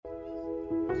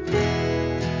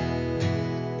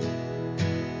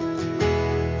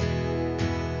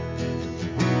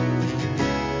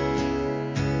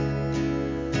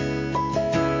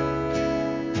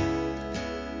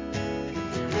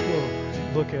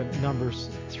look at Numbers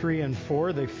 3 and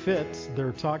 4. They fit.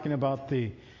 They're talking about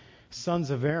the sons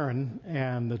of Aaron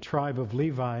and the tribe of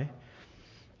Levi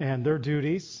and their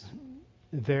duties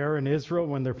there in Israel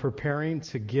when they're preparing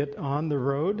to get on the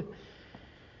road.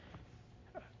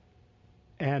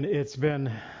 And it's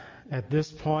been at this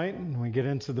point, when we get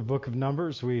into the book of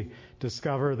Numbers, we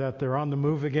discover that they're on the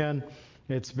move again.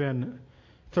 It's been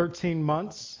 13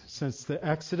 months since the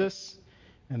Exodus,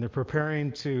 and they're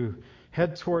preparing to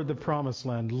head toward the promised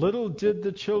land. Little did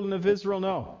the children of Israel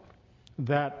know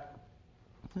that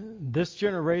this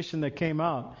generation that came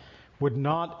out would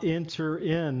not enter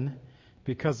in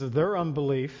because of their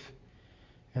unbelief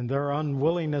and their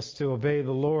unwillingness to obey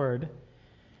the Lord.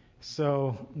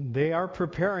 So they are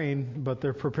preparing, but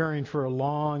they're preparing for a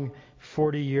long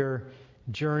 40-year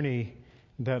journey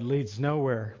that leads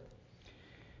nowhere.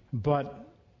 But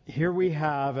here we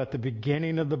have at the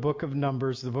beginning of the book of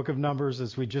Numbers,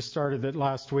 as we just started it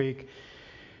last week,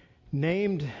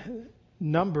 named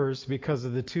Numbers because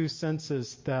of the two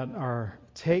census that are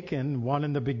taken, one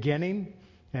in the beginning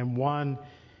and one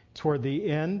toward the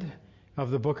end of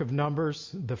the book of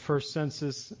Numbers. The first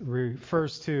census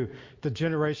refers to the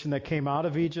generation that came out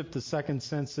of Egypt. The second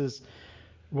census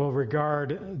will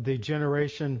regard the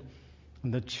generation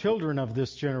and the children of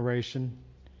this generation,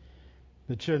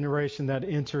 the generation that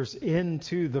enters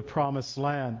into the promised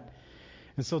land.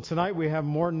 And so tonight we have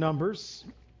more Numbers,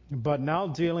 but now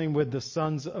dealing with the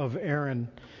sons of Aaron.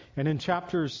 And in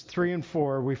chapters 3 and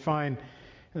 4, we find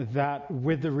that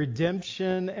with the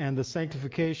redemption and the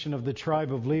sanctification of the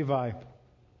tribe of Levi,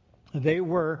 they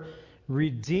were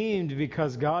redeemed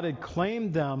because God had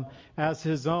claimed them as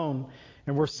His own,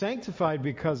 and were sanctified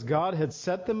because God had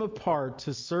set them apart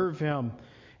to serve Him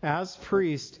as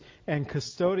priests and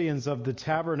custodians of the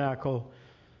tabernacle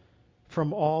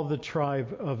from all the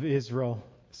tribe of Israel.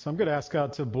 So I'm going to ask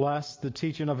God to bless the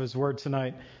teaching of His Word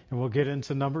tonight, and we'll get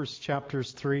into Numbers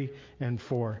chapters 3 and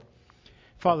 4.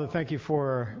 Father, thank You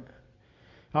for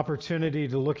opportunity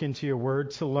to look into Your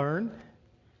Word, to learn,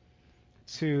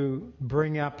 to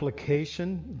bring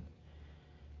application,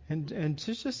 and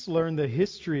to just learn the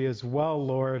history as well,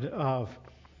 Lord, of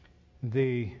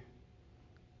the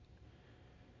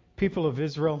people of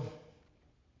Israel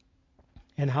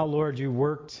and how, Lord, You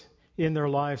worked in their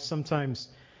lives, sometimes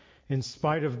in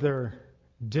spite of their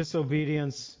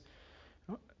disobedience,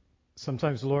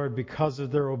 sometimes, Lord, because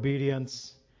of their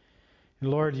obedience. And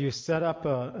Lord, You set up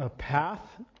a path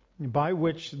by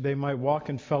which they might walk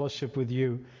in fellowship with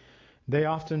You. They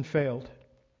often failed,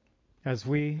 as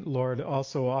we, Lord,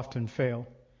 also often fail.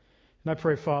 And I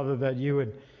pray, Father, that You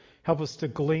would help us to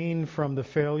glean from the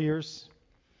failures,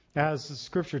 as the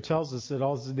Scripture tells us that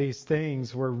all of these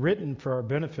things were written for our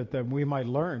benefit, that we might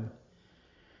learn.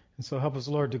 And so help us,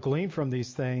 Lord, to glean from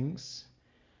these things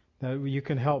that You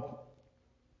can help,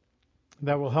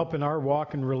 that will help in our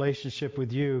walk and relationship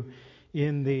with You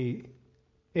in the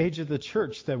age of the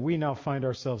church that we now find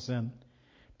ourselves in.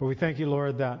 But we thank You,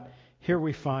 Lord, that here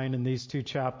we find in these two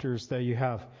chapters that You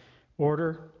have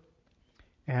order,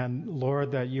 and,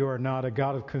 Lord, that You are not a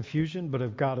God of confusion, but a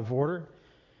God of order.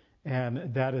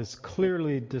 And that is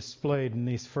clearly displayed in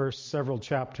these first several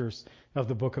chapters of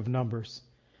the book of Numbers.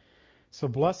 So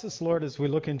bless us, Lord, as we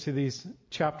look into these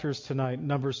chapters tonight,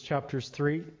 Numbers chapters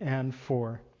 3 and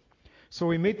 4. So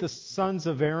we meet the sons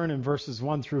of Aaron in verses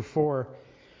 1 through 4.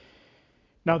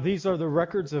 Now these are the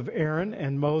records of Aaron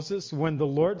and Moses when the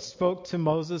Lord spoke to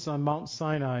Moses on Mount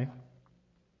Sinai.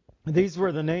 These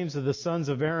were the names of the sons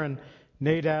of Aaron: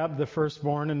 Nadab, the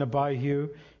firstborn, and Abihu,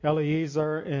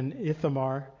 Eleazar, and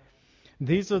Ithamar.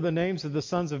 These are the names of the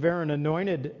sons of Aaron,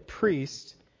 anointed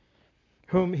priest,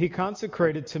 whom he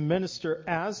consecrated to minister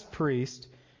as priest.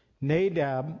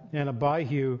 Nadab and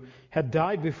Abihu had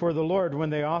died before the Lord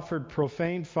when they offered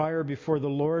profane fire before the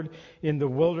Lord in the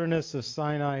wilderness of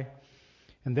Sinai,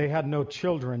 and they had no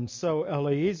children. So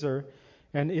Eleazar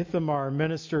and Ithamar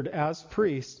ministered as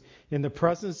priests in the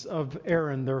presence of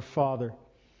Aaron their father.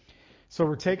 So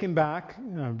we're taken back,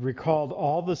 recalled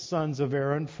all the sons of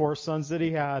Aaron, 4 sons that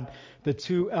he had. The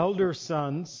 2 elder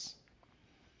sons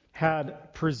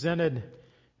had presented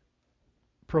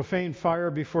profane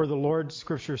fire before the Lord.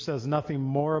 Scripture says nothing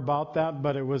more about that,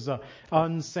 but it was an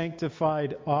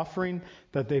unsanctified offering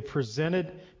that they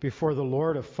presented before the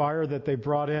Lord, a fire that they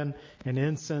brought in, an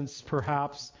incense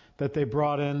perhaps that they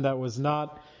brought in that was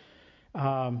not,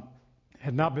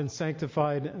 had not been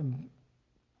sanctified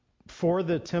for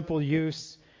the temple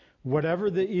use. Whatever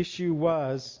the issue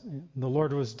was, the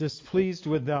Lord was displeased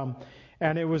with them,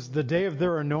 and it was the day of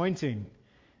their anointing.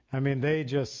 I mean, they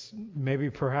just maybe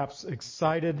perhaps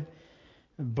excited,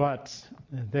 but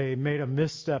they made a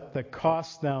misstep that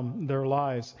cost them their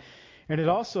lives.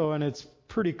 And it's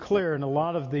pretty clear in a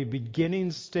lot of the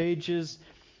beginning stages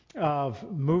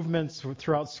of movements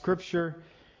throughout Scripture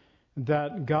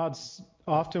that God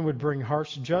often would bring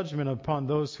harsh judgment upon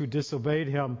those who disobeyed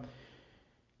him.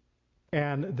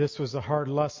 And this was a hard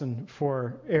lesson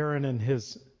for Aaron and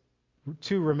his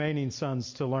 2 remaining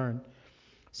sons to learn.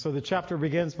 So the chapter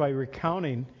begins by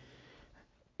recounting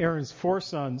Aaron's 4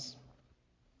 sons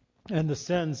and the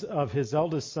sins of his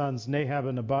eldest sons, Nadab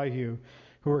and Abihu,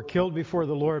 who were killed before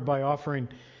the Lord by offering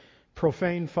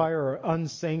profane fire or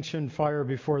unsanctioned fire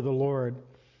before the Lord.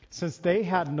 Since they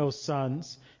had no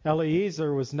sons,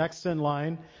 Eleazar was next in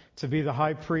line to be the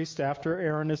high priest after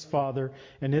Aaron his father,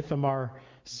 and Ithamar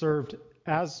served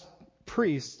as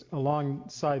priest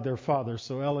alongside their father.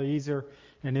 So Eleazar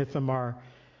and Ithamar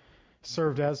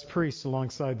served as priests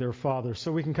alongside their father.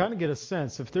 So we can kind of get a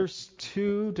sense, if there's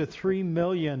 2 to 3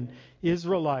 million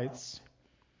Israelites,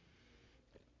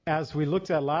 as we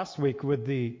looked at last week with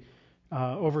the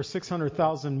over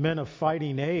 600,000 men of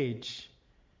fighting age,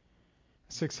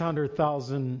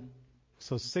 600,000,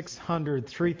 so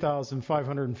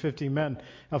 603,550 men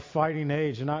of fighting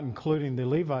age, not including the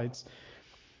Levites,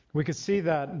 we could see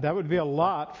that that would be a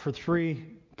lot for 3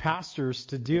 pastors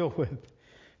to deal with.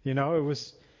 It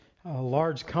was a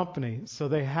large company. So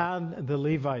they had the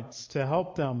Levites to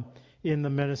help them in the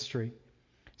ministry.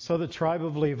 So the tribe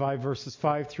of Levi, verses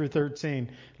 5 through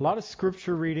 13. A lot of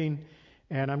scripture reading,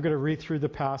 and I'm going to read through the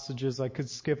passages. I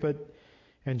could skip it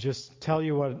and just tell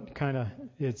you what kind of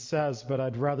it says, but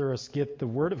I'd rather us get the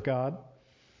Word of God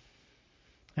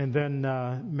and then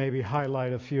maybe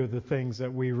highlight a few of the things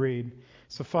that we read.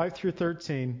 So 5 through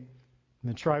 13,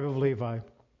 the tribe of Levi.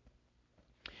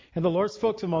 And the Lord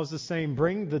spoke to Moses, saying,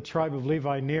 Bring the tribe of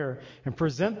Levi near, and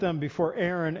present them before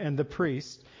Aaron and the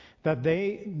priest, that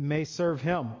they may serve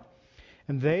him.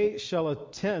 And they shall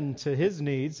attend to his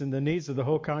needs and the needs of the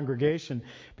whole congregation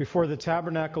before the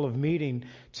tabernacle of meeting,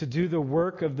 to do the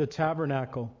work of the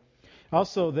tabernacle.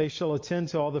 Also they shall attend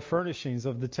to all the furnishings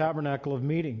of the tabernacle of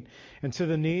meeting, and to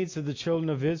the needs of the children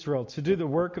of Israel, to do the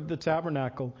work of the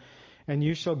tabernacle. And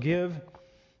you shall give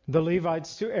the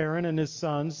Levites to Aaron and his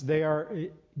sons. They are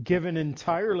given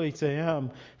entirely to him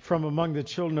from among the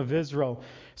children of Israel.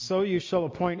 So you shall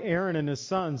appoint Aaron and his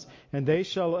sons, and they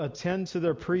shall attend to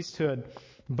their priesthood.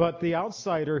 But the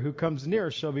outsider who comes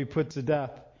near shall be put to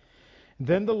death.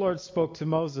 Then the Lord spoke to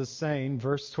Moses, saying,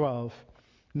 verse 12,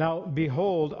 Now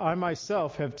behold, I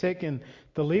myself have taken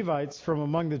the Levites from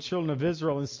among the children of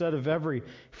Israel instead of every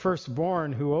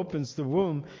firstborn who opens the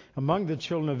womb among the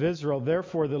children of Israel.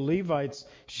 Therefore the Levites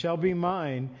shall be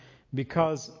mine,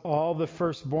 because all the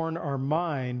firstborn are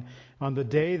mine. On the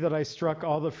day that I struck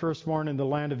all the firstborn in the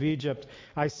land of Egypt,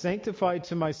 I sanctified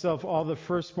to myself all the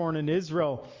firstborn in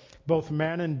Israel, both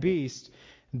man and beast.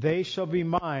 They shall be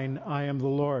mine. I am the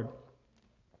Lord.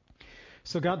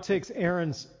 So God takes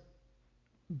Aaron's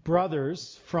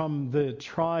brothers from the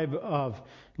tribe of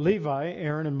Levi,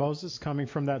 Aaron and Moses coming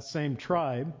from that same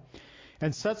tribe,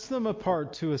 and sets them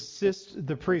apart to assist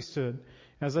the priesthood.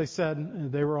 As I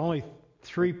said, they were only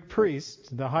 3 priests,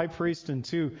 the high priest and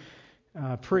 2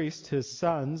 priests, his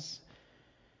sons,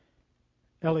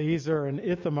 Eleazar and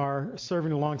Ithamar,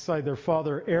 serving alongside their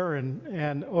father Aaron,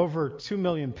 and over 2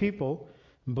 million people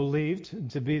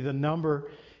believed to be the number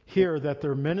here that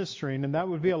they're ministering, and that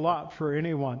would be a lot for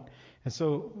anyone. And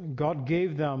so God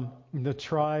gave them the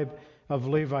tribe of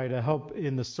Levi to help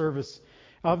in the service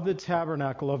of the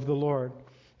tabernacle of the Lord.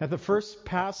 At the first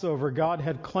Passover, God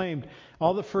had claimed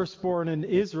all the firstborn in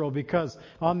Israel, because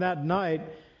on that night,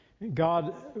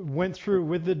 God went through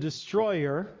with the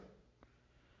destroyer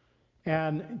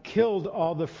and killed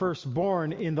all the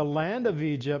firstborn in the land of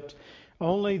Egypt.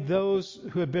 Only those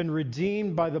who had been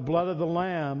redeemed by the blood of the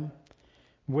Lamb,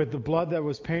 with the blood that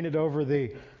was painted over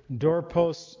the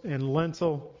doorposts and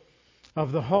lintel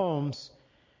of the homes,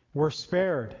 were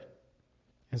spared.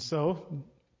 And so,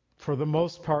 for the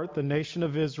most part, the nation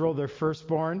of Israel, their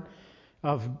firstborn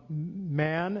of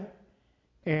man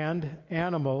and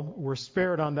animal, were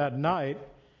spared on that night.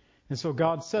 And so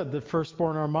God said, the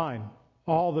firstborn are mine.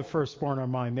 All the firstborn are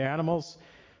mine. The animals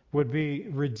would be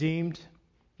redeemed,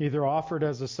 either offered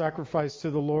as a sacrifice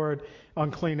to the Lord.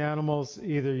 Unclean animals,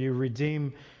 either you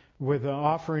redeem with an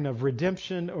offering of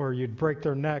redemption, or you'd break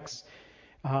their necks.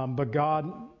 But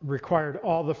God required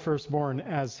all the firstborn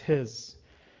as his.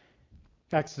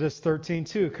 Exodus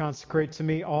 13:2, consecrate to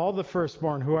me all the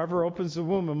firstborn, whoever opens the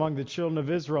womb among the children of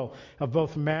Israel, of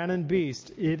both man and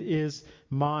beast, it is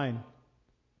mine.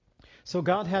 So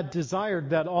God had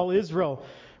desired that all Israel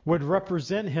would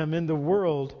represent him in the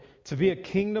world, to be a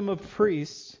kingdom of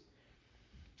priests,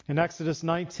 In Exodus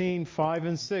 19:5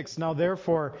 and 6, now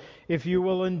therefore, if you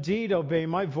will indeed obey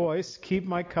my voice, keep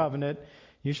my covenant,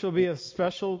 you shall be a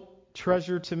special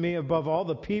treasure to me above all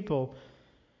the people,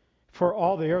 for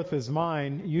all the earth is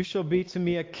mine. You shall be to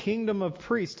me a kingdom of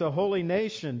priests, a holy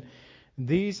nation.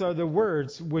 These are the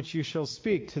words which you shall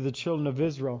speak to the children of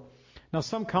Israel. Now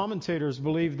some commentators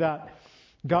believe that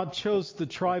God chose the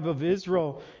tribe of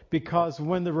Israel because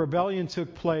when the rebellion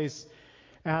took place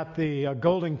at the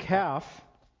golden calf,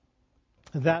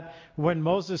 that when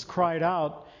Moses cried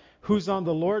out, who's on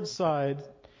the Lord's side?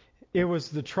 It was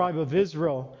the tribe of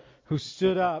Israel who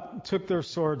stood up, took their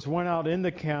swords, went out in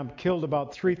the camp, killed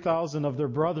about 3,000 of their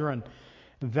brethren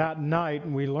that night.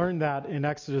 And we learned that in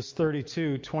Exodus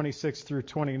 32:26 through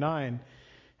 29.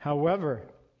 However,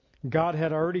 God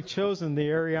had already chosen the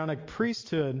Aaronic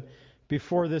priesthood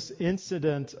before this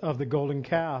incident of the golden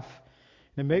calf.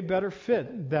 It may better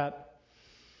fit that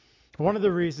one of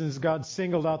the reasons God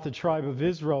singled out the tribe of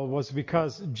Israel was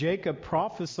because Jacob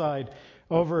prophesied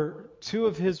over two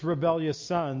of his rebellious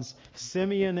sons,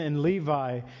 Simeon and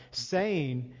Levi,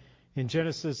 saying in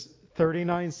Genesis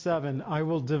 39:7, I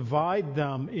will divide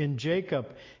them in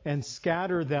Jacob and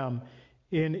scatter them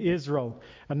in Israel.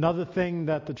 Another thing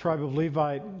that the tribe of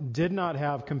Levi did not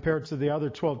have compared to the other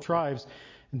 12 tribes,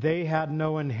 they had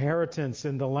no inheritance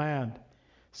in the land.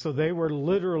 So they were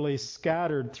literally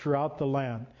scattered throughout the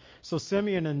land. So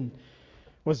Simeon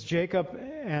was Jacob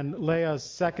and Leah's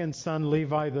second son,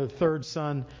 Levi the third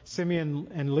son. Simeon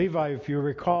and Levi, if you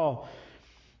recall,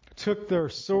 took their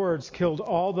swords, killed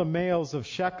all the males of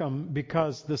Shechem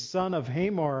because the son of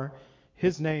Hamor,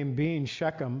 his name being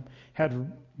Shechem,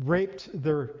 had raped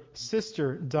their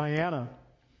sister Diana.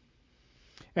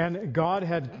 And God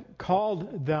had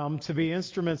called them to be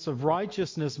instruments of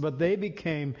righteousness, but they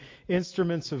became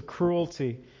instruments of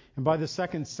cruelty. And by the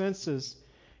second census,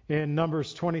 in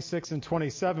Numbers 26 and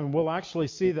 27, we'll actually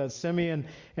see that Simeon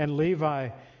and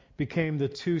Levi became the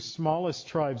two smallest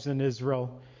tribes in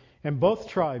Israel. And both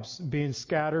tribes being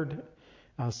scattered,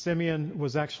 Simeon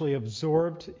was actually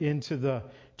absorbed into the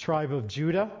tribe of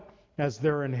Judah, as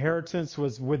their inheritance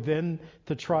was within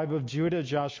the tribe of Judah.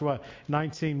 Joshua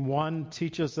 19:1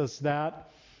 teaches us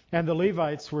that. And the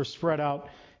Levites were spread out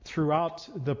throughout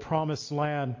the promised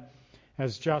land,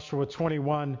 as Joshua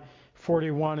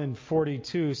 21:41 and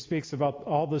 42 speaks about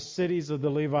all the cities of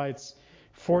the Levites,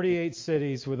 48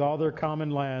 cities with all their common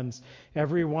lands.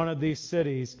 Every one of these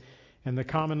cities and the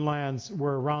common lands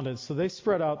were around it. So they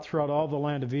spread out throughout all the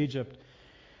land of Egypt.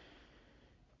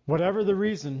 Whatever the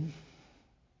reason,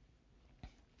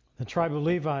 the tribe of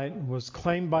Levi was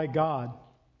claimed by God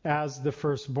as the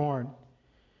firstborn.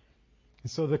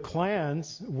 And so the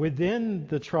clans within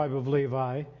the tribe of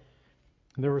Levi,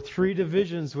 there were 3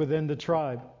 divisions within the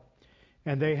tribe,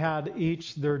 and they had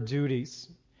each their duties.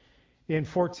 In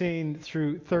 14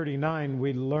 through 39,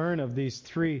 we learn of these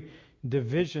 3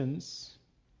 divisions.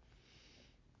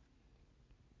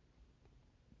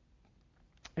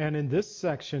 And in this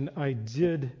section, I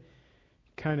did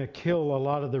kind of kill a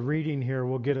lot of the reading here.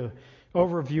 We'll get an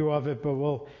overview of it, but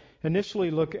we'll initially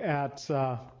look at,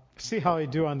 see how I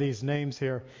do on these names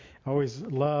here. I always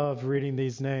love reading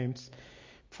these names.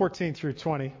 14 through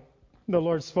 20. The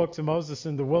Lord spoke to Moses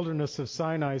in the wilderness of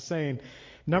Sinai, saying,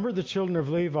 number the children of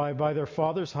Levi by their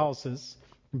fathers' houses,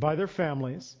 by their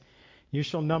families. You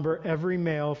shall number every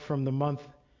male from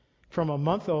a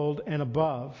month old and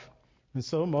above. And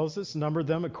so Moses numbered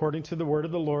them according to the word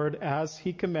of the Lord as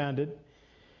he commanded.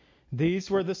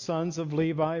 These were the sons of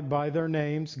Levi by their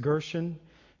names, Gershon,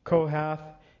 Kohath,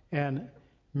 and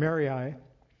Merari.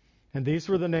 And these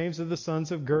were the names of the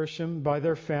sons of Gershon by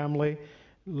their family,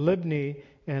 Libni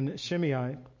and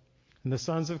Shimei. And the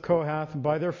sons of Kohath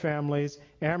by their families,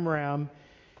 Amram,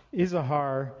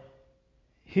 Izahar,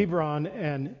 Hebron,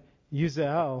 and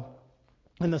Uziel.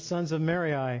 And the sons of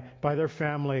Merari by their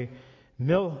family,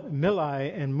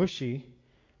 Milai and Mushi,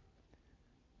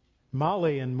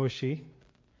 Mali and Mushi.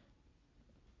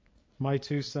 My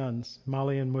 2 sons,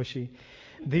 Mali and Mushi.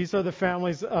 These are the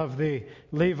families of the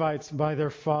Levites by their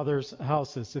fathers'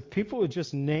 houses. If people would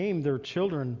just name their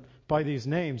children by these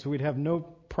names, we'd have no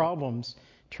problems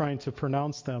trying to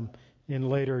pronounce them in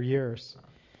later years.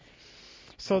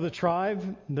 So the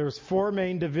tribe, there's 4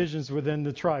 main divisions within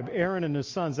the tribe. Aaron and his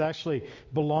sons actually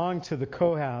belonged to the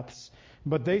Kohaths,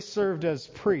 but they served as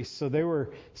priests, so they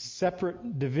were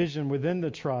separate division within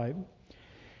the tribe.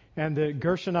 And the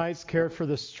Gershonites cared for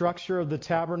the structure of the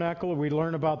tabernacle. We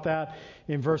learn about that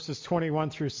in verses 21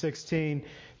 through 16.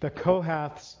 The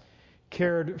Kohaths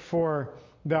cared for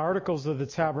the articles of the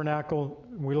tabernacle.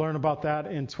 We learn about that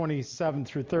in 27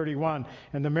 through 31.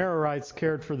 And the Merarites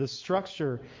cared for the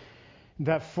structure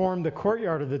that formed the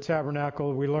courtyard of the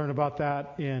tabernacle. We learn about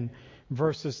that in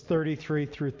verses 33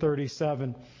 through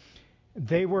 37.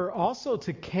 They were also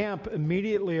to camp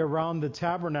immediately around the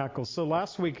tabernacle. So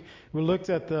last week we looked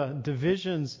at the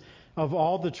divisions of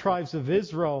all the tribes of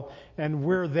Israel and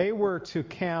where they were to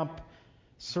camp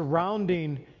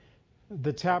surrounding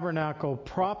the tabernacle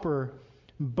proper,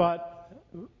 but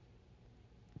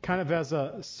kind of as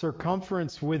a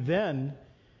circumference within.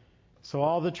 So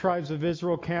all the tribes of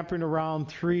Israel camping around,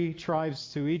 3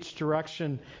 tribes to each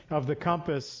direction of the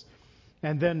compass.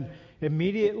 And then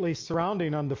immediately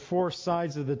surrounding on the 4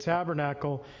 sides of the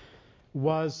tabernacle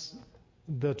was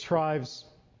the tribes,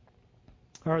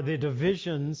 or the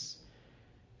divisions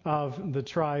of the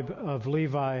tribe of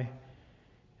Levi.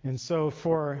 And so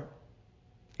for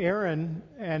Aaron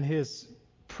and his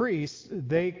priests,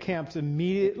 they camped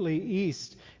immediately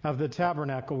east of the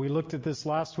tabernacle. We looked at this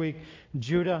last week.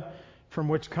 Judah, from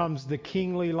which comes the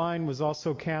kingly line, was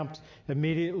also camped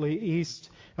immediately east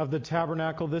of the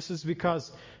tabernacle. This is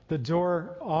because the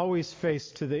door always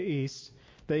faced to the east.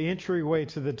 The entryway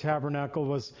to the tabernacle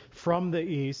was from the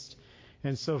east.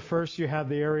 And so first you had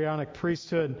the Aaronic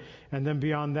priesthood, and then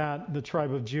beyond that, the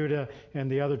tribe of Judah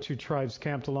and the other 2 tribes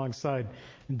camped alongside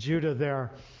Judah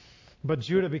there. But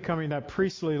Judah becoming that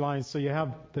priestly line, so you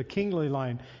have the kingly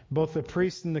line, both the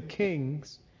priests and the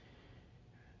kings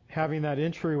having that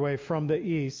entryway from the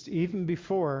east, even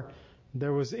before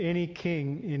there was any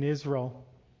king in Israel.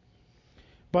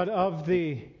 But of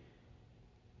the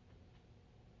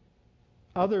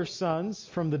other sons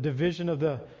from the division of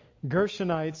the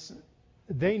Gershonites,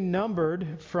 they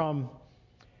numbered from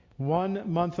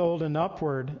 1 month old and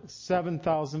upward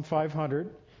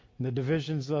 7,500. The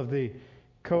divisions of the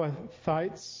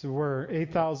Kohathites were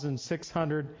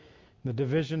 8,600. The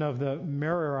division of the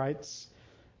Merarites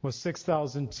was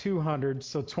 6,200.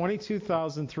 So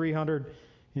 22,300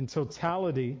 in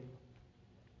totality.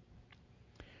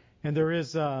 And there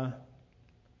is a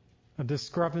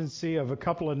discrepancy of a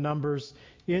couple of numbers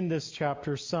in this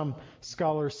chapter. Some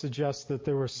scholars suggest that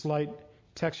there were slight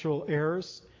textual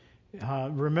errors.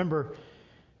 Remember,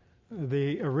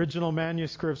 the original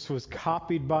manuscripts was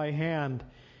copied by hand,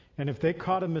 and if they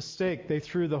caught a mistake, they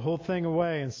threw the whole thing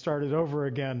away and started over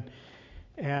again.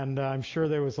 And I'm sure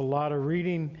there was a lot of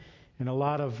reading and a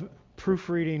lot of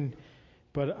proofreading,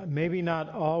 but maybe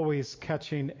not always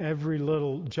catching every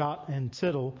little jot and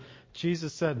tittle.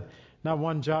 Jesus said not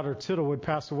one jot or tittle would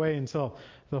pass away until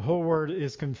the whole word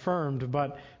is confirmed,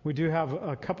 but we do have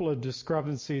a couple of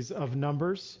discrepancies of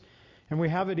numbers, and we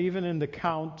have it even in the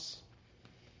counts.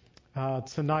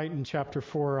 Tonight in chapter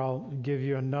 4, I'll give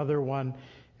you another one,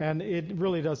 and it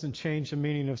really doesn't change the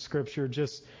meaning of Scripture,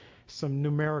 just some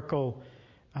numerical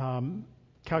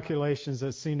calculations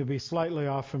that seem to be slightly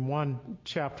off in one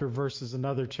chapter versus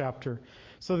another chapter.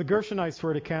 So the Gershonites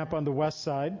were to camp on the west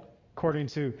side, according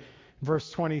to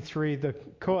verse 23. The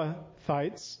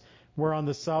Kohathites were on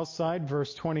the south side,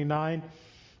 verse 29,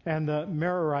 and the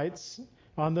Merarites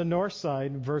on the north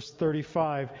side, verse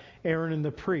 35. Aaron and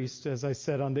the priest, as I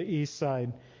said, on the east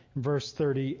side, verse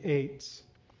 38.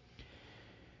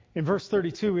 In verse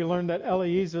 32, we learned that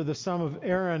Eleazar, the son of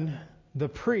Aaron, the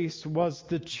priest, was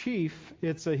the chief.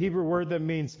 It's a Hebrew word that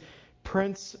means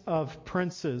prince of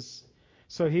princes.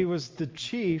 So he was the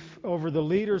chief over the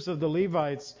leaders of the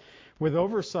Levites, with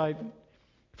oversight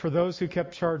for those who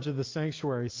kept charge of the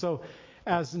sanctuary. So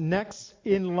as next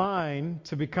in line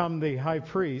to become the high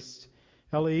priest,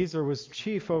 Eleazar was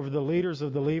chief over the leaders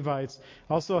of the Levites,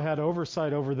 also had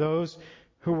oversight over those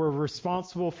who were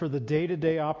responsible for the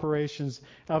day-to-day operations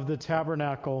of the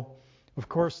tabernacle. Of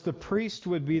course, the priest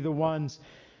would be the ones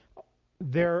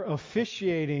there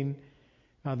officiating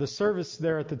the service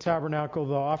there at the tabernacle,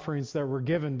 the offerings that were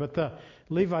given, but the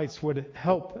Levites would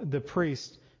help the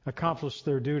priest accomplish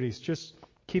their duties. Just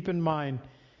keep in mind,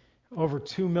 over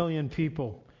 2 million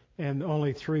people and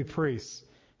only 3 priests.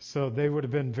 So they would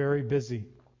have been very busy.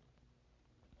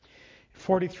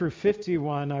 40 through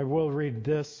 51, I will read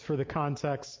this for the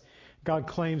context. God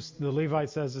claims the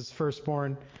Levites as his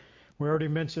firstborn. We already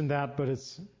mentioned that, but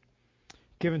it's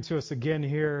given to us again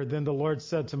here. Then the Lord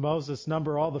said to Moses,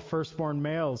 "Number all the firstborn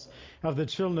males of the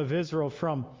children of Israel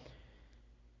from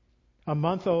a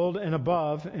month old and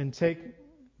above, and take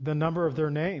the number of their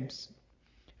names.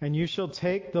 And you shall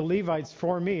take the Levites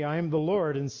for me, I am the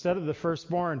Lord, instead of the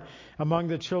firstborn among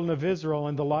the children of Israel,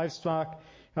 and the livestock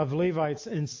of Levites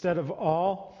instead of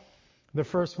all the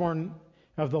firstborn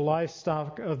of the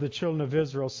livestock of the children of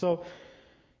Israel." So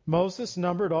Moses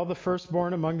numbered all the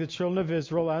firstborn among the children of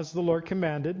Israel as the Lord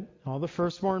commanded, all the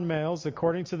firstborn males,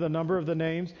 according to the number of the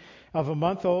names of a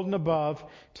month old and above,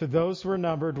 to those who were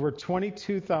numbered were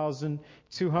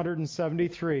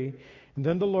 22,273. And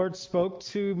then the Lord spoke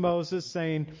to Moses,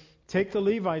 saying, Take the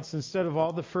Levites instead of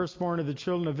all the firstborn of the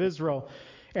children of Israel,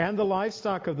 and the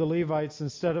livestock of the Levites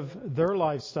instead of their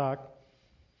livestock.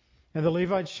 And the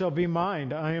Levites shall be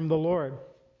mine. I am the Lord.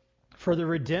 For the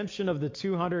redemption of the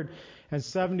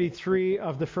 273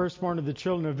 of the firstborn of the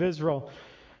children of Israel,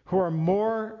 who are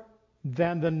more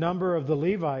than the number of the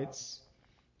Levites,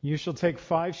 you shall take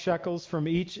 5 shekels from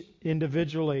each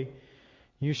individually.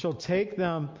 You shall take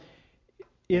them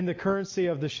in the currency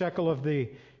of the shekel of the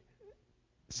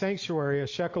sanctuary, a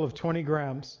shekel of 20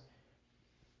 grams.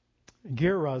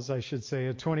 Gerahs, I should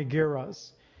say, 20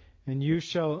 gerahs. And you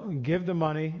shall give the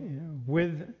money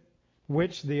with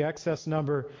which the excess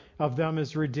number of them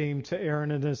is redeemed to Aaron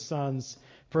and his sons.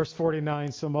 Verse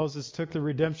 49, so Moses took the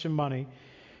redemption money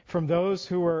from those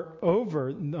who were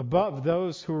above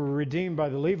those who were redeemed by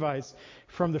the Levites,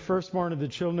 from the firstborn of the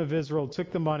children of Israel, took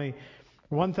the money,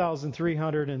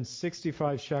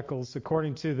 1,365 shekels,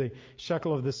 according to the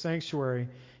shekel of the sanctuary.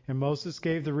 And Moses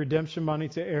gave the redemption money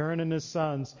to Aaron and his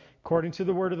sons, according to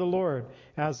the word of the Lord,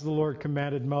 as the Lord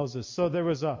commanded Moses. So there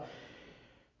was a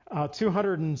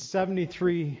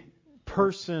 273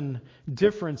 person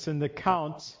difference in the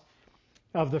count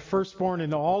of the firstborn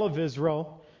in all of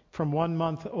Israel from 1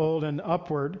 month old and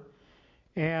upward,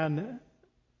 and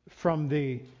from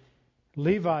the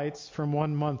Levites from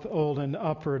 1 month old and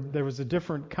upward. There was a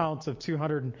different count of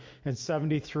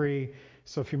 273.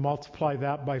 So if you multiply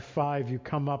that by 5, you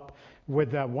come up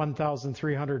with that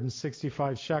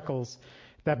 1,365 shekels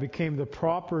that became the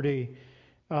property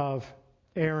of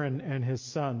Aaron and his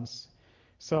sons.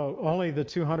 So only the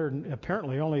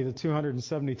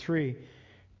 273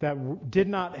 that did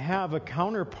not have a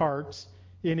counterpart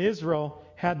in Israel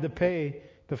had to pay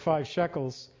the 5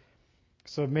 shekels.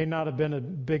 So it may not have been a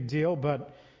big deal,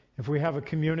 but if we have a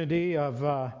community of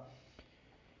a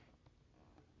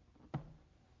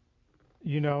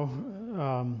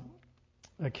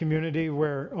community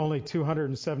where only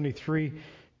 273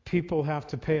 people have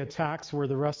to pay a tax where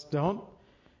the rest don't,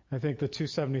 I think the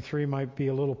 273 might be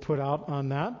a little put out on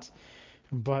that.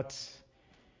 But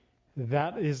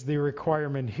that is the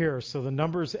requirement here. So the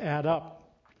numbers add up.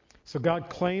 So God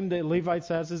claimed the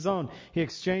Levites as his own. He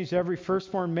exchanged every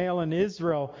firstborn male in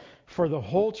Israel for the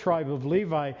whole tribe of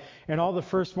Levi, and all the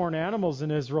firstborn animals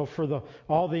in Israel for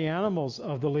all the animals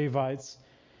of the Levites.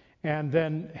 And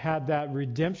then had that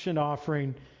redemption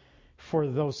offering for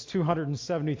those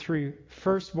 273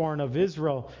 firstborn of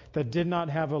Israel that did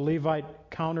not have a Levite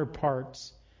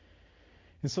counterparts.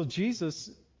 And so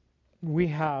Jesus, we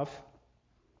have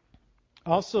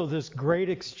also this great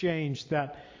exchange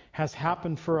that has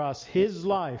happened for us. His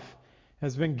life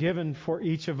has been given for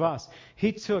each of us.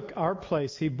 He took our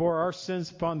place. He bore our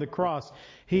sins upon the cross.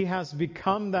 He has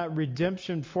become that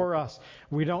redemption for us.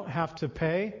 We don't have to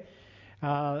pay.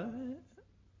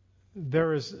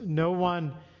 There is no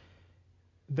one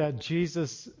that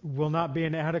Jesus will not be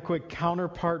an adequate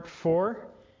counterpart for.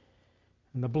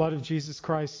 And the blood of Jesus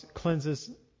Christ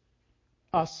cleanses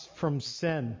us from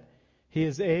sin. He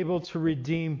is able to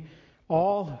redeem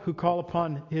all who call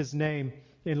upon his name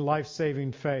in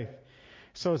life-saving faith.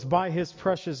 So it's by his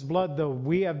precious blood, though,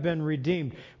 we have been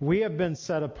redeemed. We have been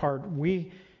set apart.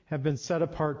 We have been set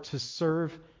apart to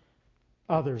serve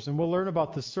others. And we'll learn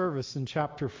about the service in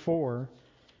chapter 4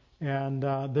 and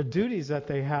the duties that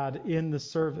they had in the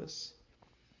service.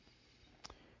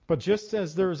 But just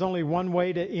as there is only one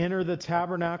way to enter the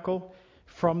tabernacle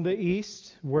from the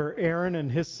east, where Aaron and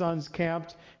his sons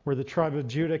camped, where the tribe of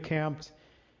Judah camped,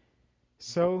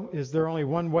 so is there only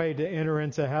one way to enter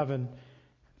into heaven,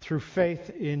 through faith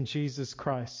in Jesus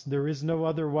Christ. There is no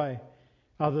other way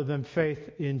other than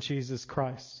faith in Jesus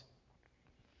Christ.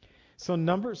 So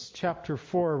Numbers chapter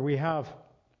 4, we have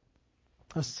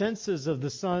a census of the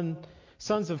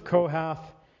sons of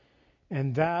Kohath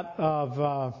and that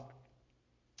of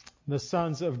the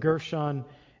sons of Gershon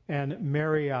and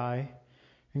Merari.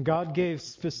 And God gave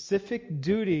specific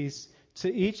duties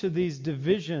to each of these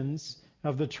divisions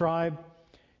of the tribe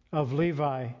of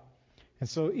Levi. And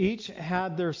so each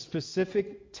had their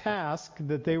specific task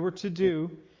that they were to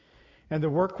do, and the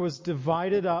work was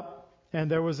divided up, and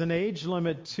there was an age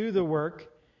limit to the work.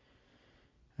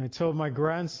 I told my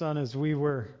grandson as we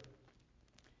were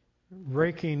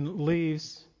raking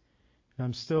leaves,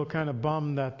 I'm still kind of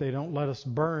bummed that they don't let us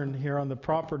burn here on the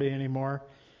property anymore.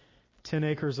 10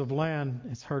 acres of land,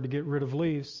 it's hard to get rid of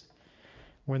leaves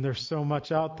when there's so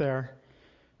much out there.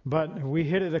 But we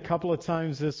hit it a couple of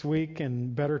times this week,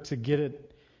 and better to get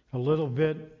it a little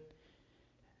bit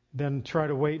than try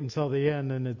to wait until the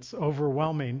end, and it's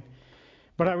overwhelming.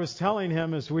 But I was telling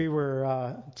him as we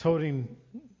were toting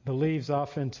the leaves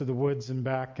off into the woods and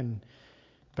back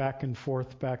and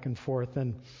forth,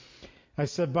 and I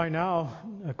said, by now,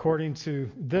 according to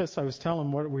this, I was telling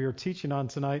him what we were teaching on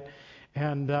tonight,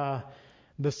 and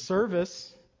the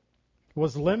service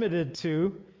was limited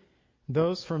to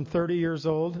those from 30 years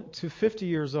old to 50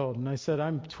 years old. And I said,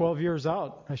 I'm 12 years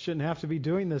out. I shouldn't have to be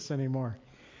doing this anymore,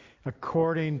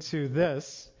 according to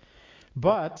this.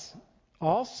 But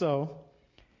also,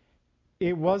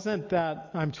 it wasn't that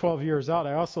I'm 12 years out.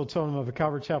 I also told him of a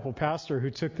Calvary Chapel pastor who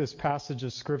took this passage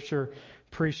of Scripture,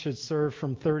 priests should serve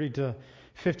from 30 to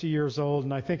 50 years old.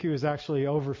 And I think he was actually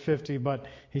over 50, but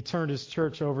he turned his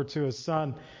church over to his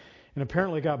son. And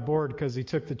apparently got bored because he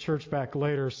took the church back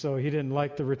later, so he didn't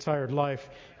like the retired life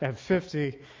at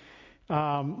 50.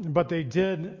 But they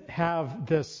did have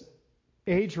this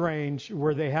age range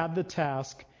where they had the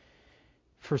task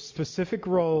for specific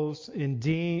roles in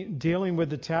dealing with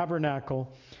the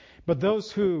tabernacle. But those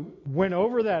who went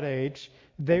over that age,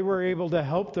 they were able to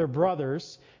help their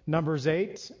brothers. Numbers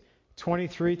 8,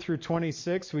 23 through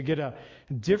 26. We get a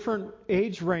different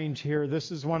age range here. This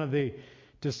is one of the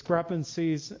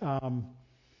discrepancies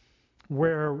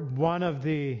where one of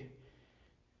the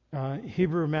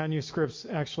Hebrew manuscripts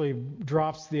actually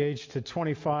drops the age to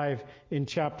 25 in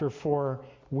chapter 4.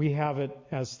 We have it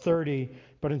as 30,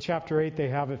 but in chapter 8 they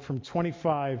have it from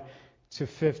 25 to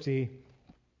 50.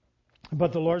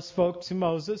 But the Lord spoke to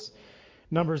Moses,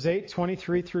 Numbers 8,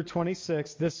 23 through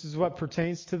 26. This is what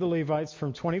pertains to the Levites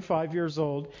from 25 years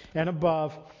old and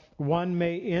above. One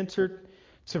may enter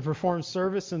to perform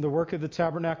service in the work of the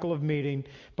tabernacle of meeting.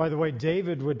 By the way,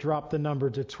 David would drop the number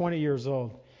to 20 years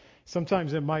old.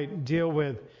 Sometimes it might deal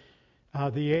with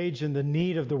the age and the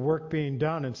need of the work being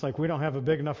done. It's like we don't have a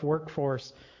big enough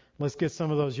workforce. Let's get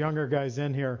some of those younger guys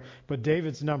in here. But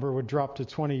David's number would drop to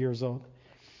 20 years old.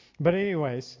 But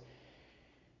anyways,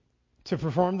 to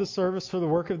perform the service for the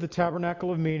work of the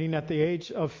tabernacle of meeting, at the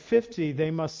age of 50, they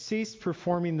must cease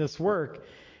performing this work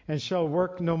and shall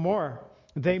work no more.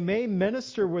 They may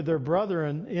minister with their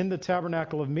brethren in the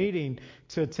tabernacle of meeting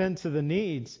to attend to the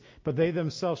needs, but they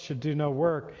themselves should do no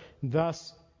work.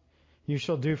 Thus you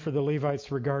shall do for the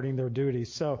Levites regarding their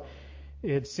duties. So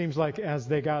it seems like as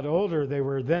they got older, they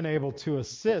were then able to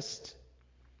assist,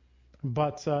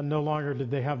 but no longer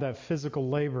did they have that physical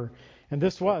labor. And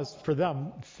this was, for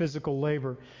them, physical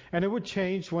labor. And it would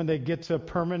change when they get to a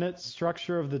permanent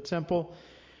structure of the temple.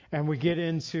 And we get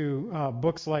into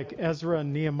books like Ezra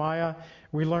and Nehemiah.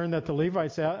 We learn that the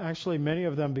Levites, actually many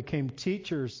of them became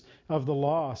teachers of the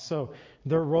law. So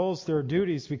their roles, their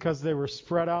duties, because they were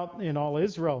spread out in all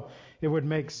Israel, it would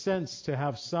make sense to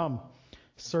have some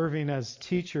serving as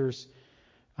teachers,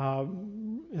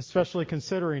 especially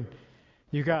considering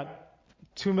you got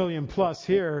 2 million plus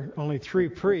here, only 3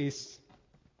 priests.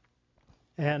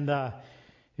 And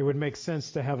it would make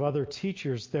sense to have other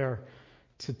teachers there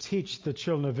to teach the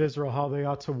children of Israel how they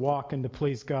ought to walk and to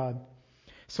please God.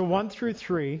 So 1 through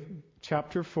 3,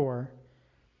 chapter 4,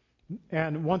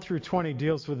 and 1 through 20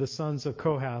 deals with the sons of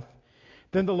Kohath.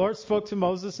 Then the Lord spoke to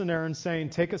Moses and Aaron, saying,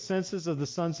 take a census of the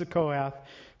sons of Kohath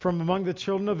from among the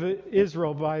children of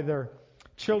Israel by their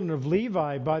children of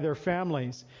Levi by their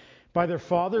families, by their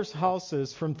fathers'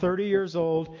 houses, from 30 years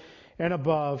old and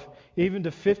above, even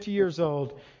to 50 years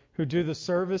old, who do the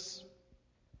service,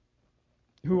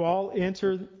 who all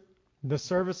enter the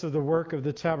service of the work of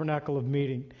the tabernacle of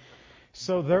meeting.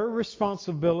 So their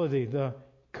responsibility, the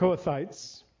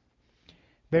Kohathites,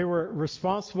 they were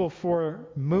responsible for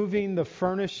moving the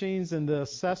furnishings and the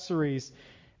accessories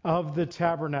of the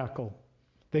tabernacle.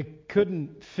 They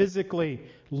couldn't physically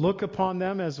look upon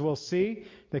them, as we'll see.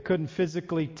 They couldn't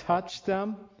physically touch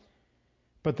them,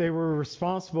 but they were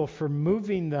responsible for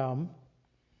moving them.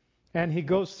 And he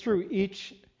goes through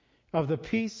each of the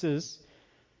pieces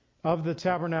of the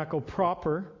tabernacle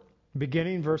proper,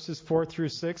 beginning verses 4 through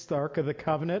 6, the Ark of the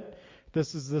Covenant.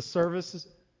 This is the service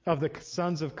of the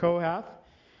sons of Kohath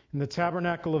in the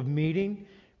tabernacle of meeting,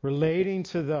 relating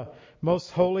to the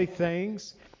most holy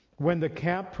things. When the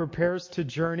camp prepares to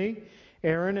journey,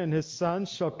 Aaron and his sons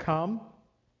shall come.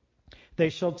 They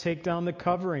shall take down the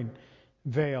covering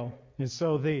veil. And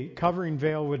so the covering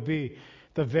veil would be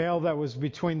the veil that was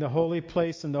between the holy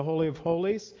place and the Holy of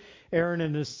Holies. Aaron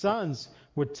and his sons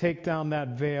would take down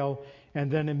that veil and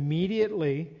then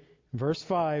immediately, verse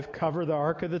 5, cover the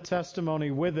Ark of the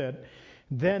Testimony with it.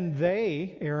 Then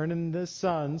they, Aaron and his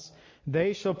sons,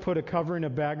 they shall put a covering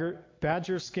of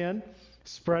badger skin,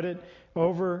 spread it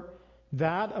over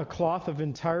that a cloth of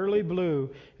entirely blue,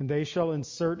 and they shall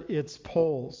insert its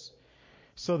poles.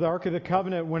 So the Ark of the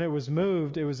Covenant, when it was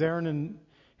moved, it was Aaron and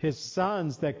his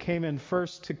sons that came in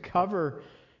first to cover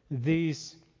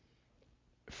these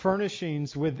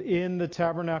furnishings within the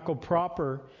tabernacle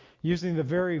proper, using the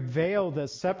very veil that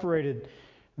separated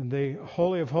the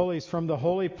Holy of Holies from the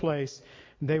holy place.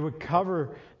 They would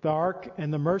cover the ark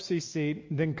and the mercy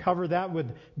seat, then cover that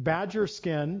with badger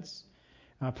skins,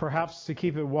 perhaps to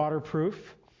keep it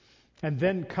waterproof, and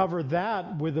then cover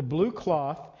that with a blue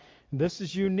cloth. This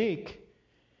is unique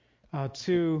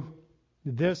to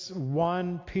this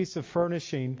one piece of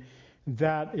furnishing,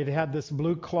 that it had this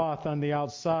blue cloth on the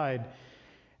outside.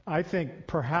 I think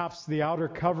perhaps the outer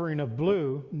covering of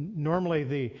blue, normally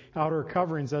the outer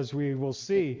coverings, as we will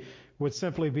see, would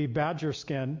simply be badger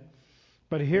skin.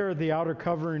 But here the outer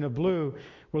covering of blue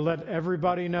will let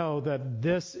everybody know that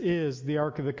this is the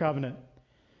Ark of the Covenant.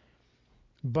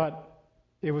 But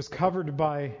it was covered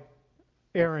by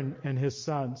Aaron and his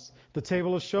sons. The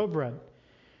table of showbread,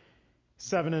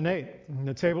 7 and 8. In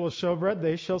the table of showbread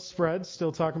they shall spread,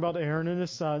 still talking about Aaron and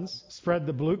his sons, spread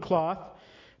the blue cloth,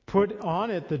 put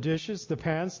on it the dishes, the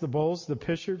pans, the bowls, the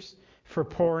pitchers for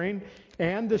pouring,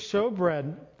 and the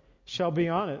showbread shall be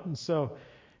on it. And so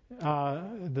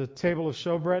the table of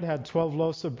showbread had 12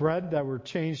 loaves of bread that were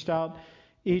changed out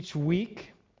each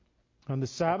week on the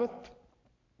Sabbath.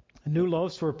 New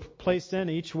loaves were placed in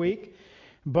each week.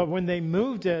 But when they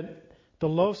moved it, the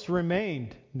loaves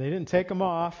remained. They didn't take them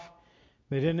off.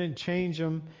 They didn't change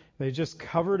them. They just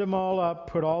covered them all up,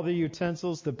 put all the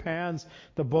utensils, the pans,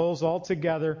 the bowls all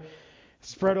together,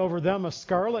 spread over them a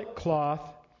scarlet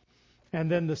cloth, and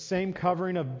then the same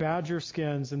covering of badger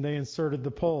skins, and they inserted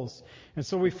the poles. And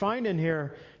so we find in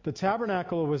here the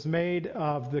tabernacle was made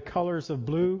of the colors of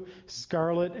blue,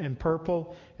 scarlet, and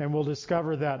purple, and we'll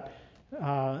discover that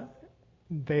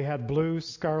they had blue,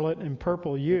 scarlet, and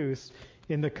purple used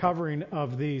in the covering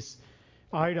of these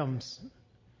items,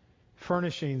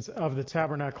 furnishings of the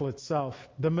tabernacle itself.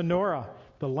 The menorah,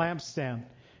 the lampstand,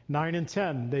 9 and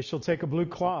 10, they shall take a blue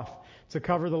cloth to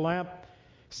cover the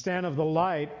lampstand of the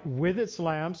light with its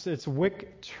lamps, its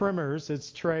wick trimmers,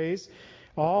 its trays,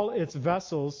 all its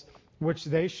vessels, with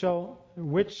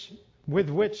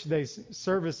which they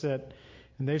service it,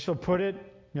 and they shall put it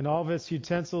and all of its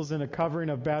utensils in a covering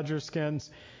of badger skins,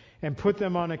 and put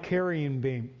them on a carrying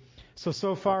beam.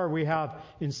 So far we have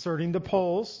inserting the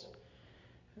poles,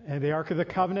 and the Ark of the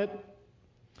Covenant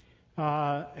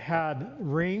had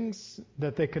rings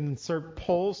that they could insert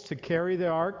poles to carry the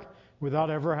ark without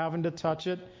ever having to touch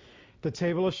it. The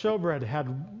table of showbread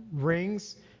had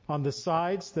rings on the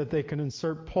sides that they could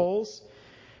insert poles,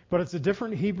 but it's a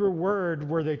different Hebrew word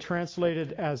where they translate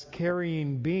it as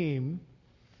carrying beam.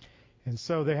 And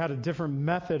so they had a different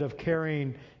method of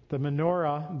carrying the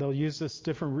menorah. They'll use this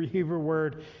different Hebrew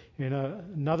word in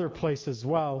another place as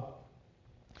well.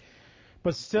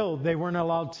 But still, they weren't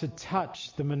allowed to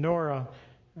touch the menorah.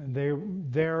 They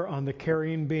there on the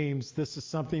carrying beams. This is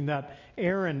something that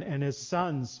Aaron and his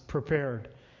sons prepared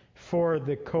for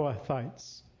the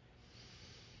Kohathites.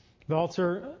 The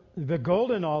altar, the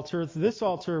golden altar, this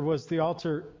altar was the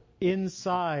altar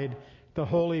inside the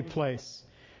holy place.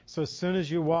 So as soon as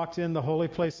you walked in the holy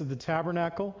place of the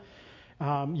tabernacle,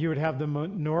 you would have the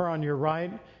menorah on your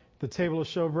right, the table of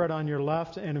showbread on your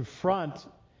left, and in front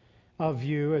of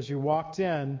you as you walked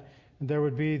in, there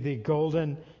would be the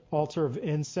golden altar of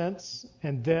incense,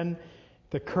 and then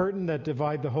the curtain that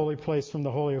divided the holy place from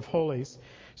the Holy of Holies.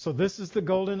 So this is the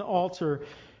golden altar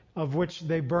of which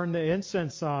they burn the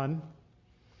incense on.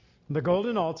 The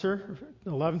golden altar,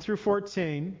 11 through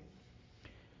 14,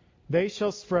 they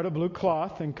shall spread a blue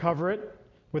cloth and cover it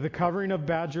with a covering of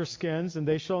badger skins, and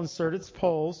they shall insert its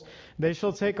poles. They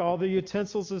shall take all the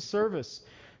utensils of service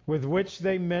with which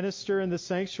they minister in the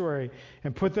sanctuary,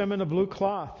 and put them in a blue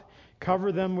cloth,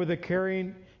 cover them with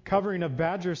a covering of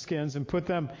badger skins, and put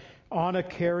them on a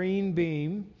carrying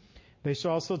beam. They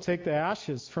shall also take the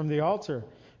ashes from the altar.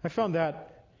 I found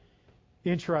that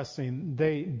interesting.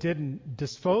 They didn't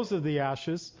dispose of the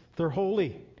ashes. They're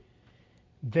holy.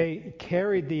 They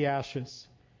carried the ashes,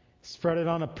 spread it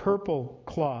on a purple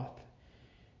cloth,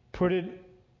 put it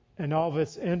and all of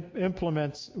its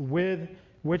implements with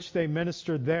which they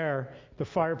ministered there, the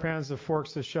fire pans, the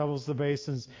forks, the shovels, the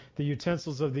basins, the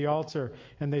utensils of the altar,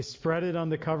 and they spread it on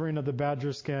the covering of the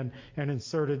badger skin and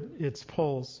inserted its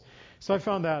poles. So I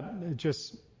found that it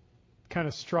just kind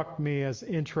of struck me as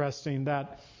interesting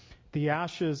that the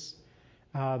ashes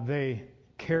they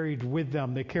carried with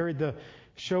them. They carried the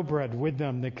showbread with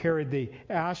them. They carried the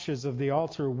ashes of the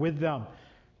altar with them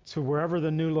to wherever the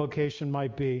new location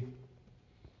might be.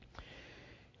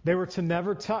 They were to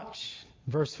never touch.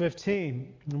 Verse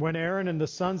 15, when Aaron and the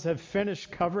sons have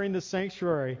finished covering the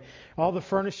sanctuary, all the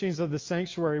furnishings of the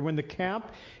sanctuary, when the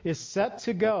camp is set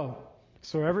to go,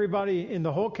 so everybody in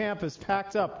the whole camp is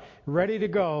packed up, ready to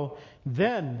go,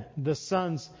 then the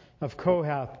sons of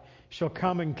Kohath shall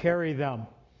come and carry them.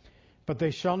 But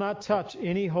they shall not touch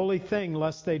any holy thing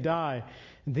lest they die.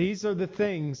 These are the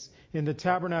things in the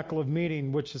tabernacle of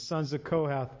meeting which the sons of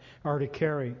Kohath are to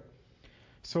carry.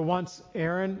 So once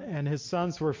Aaron and his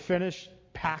sons were finished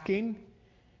packing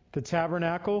the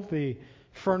tabernacle, the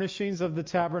furnishings of the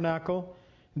tabernacle,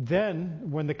 then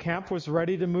when the camp was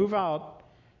ready to move out,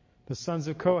 the sons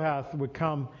of Kohath would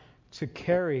come to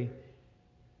carry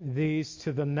these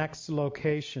to the next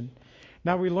location.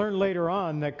 Now we learn later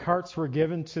on that carts were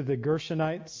given to the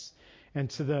Gershonites and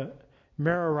to the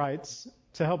Merarites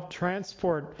to help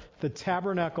transport the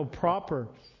tabernacle proper.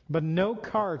 But no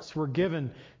carts were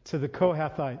given to the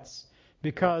Kohathites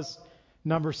because,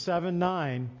 number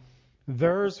 7:9,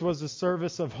 theirs was a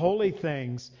service of holy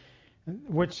things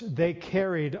which they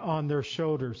carried on their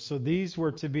shoulders. So these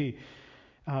were to be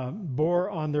bore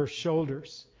on their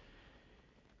shoulders.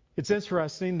 It's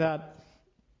interesting that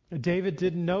David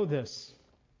didn't know this,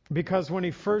 because when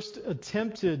he first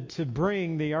attempted to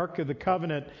bring the Ark of the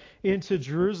Covenant into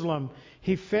Jerusalem,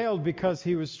 he failed because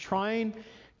he was trying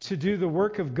to do the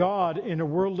work of God in a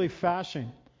worldly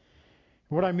fashion.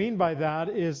 What I mean by that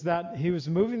is that he was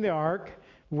moving the ark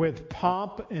with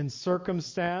pomp and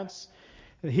circumstance.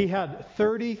 He had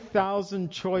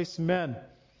 30,000 choice men.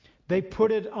 They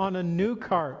put it on a new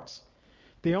cart.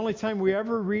 The only time we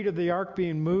ever read of the ark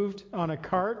being moved on a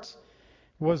cart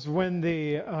was when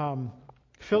the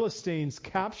Philistines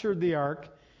captured the ark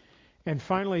and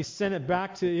finally sent it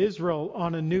back to Israel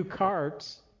on a new cart.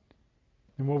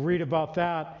 And we'll read about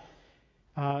that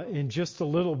in just a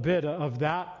little bit of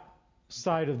that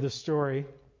side of the story.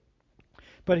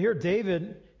 But here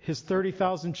David, his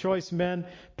 30,000 choice men,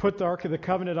 put the Ark of the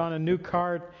Covenant on a new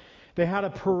cart. They had a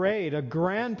parade, a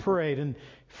grand parade. In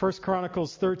 1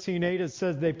 Chronicles 13:8 it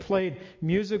says they played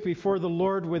music before the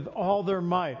Lord with all their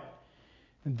might.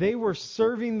 And they were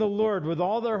serving the Lord with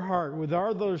all their heart, with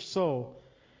all their soul,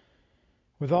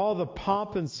 with all the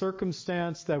pomp and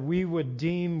circumstance that we would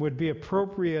deem would be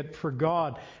appropriate for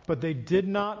God. But they did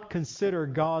not consider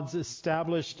God's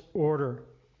established order.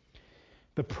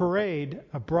 The parade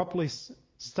abruptly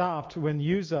stopped when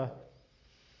Uzzah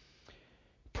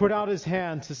put out his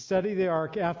hand to steady the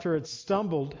ark after it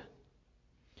stumbled.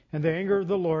 And the anger of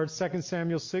the Lord, 2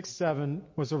 Samuel 6:7,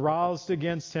 was aroused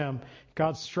against him.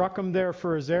 God struck him there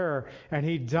for his error, and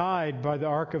he died by the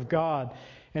ark of God.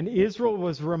 And Israel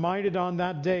was reminded on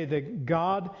that day that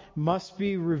God must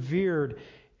be revered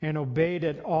and obeyed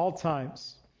at all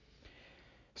times.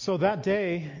 So that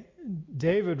day,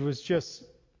 David was just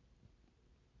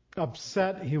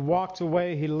upset. He walked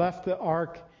away. He left the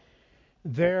ark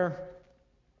there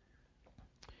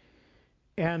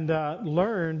and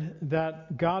learned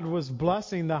that God was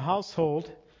blessing the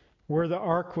household where the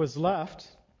ark was left.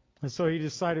 And so he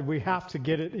decided we have to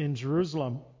get it in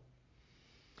Jerusalem.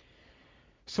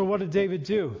 So what did David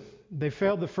do? They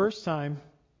failed the first time.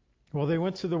 Well, they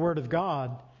went to the Word of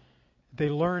God. They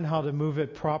learned how to move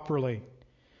it properly.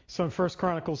 So in 1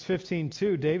 Chronicles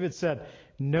 15:2, David said,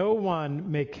 "No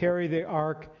one may carry the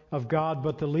ark of God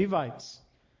but the Levites."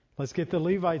 Let's get the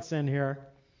Levites in here.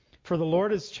 "For the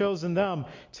Lord has chosen them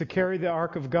to carry the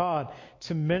ark of God,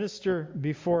 to minister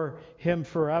before him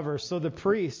forever." So the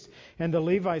priest and the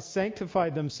Levites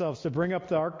sanctified themselves to bring up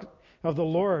the ark of the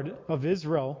Lord of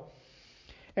Israel.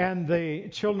 And the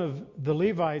children of the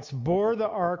Levites bore the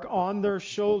ark on their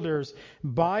shoulders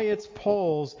by its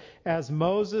poles, as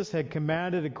Moses had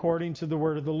commanded according to the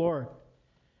word of the Lord.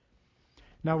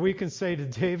 Now we can say to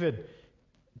David,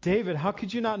 "David, how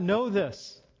could you not know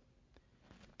this?"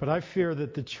 But I fear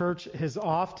that the church has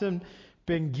often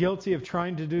been guilty of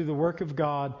trying to do the work of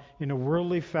God in a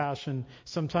worldly fashion,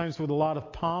 sometimes with a lot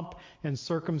of pomp and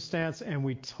circumstance, and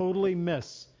we totally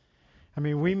miss.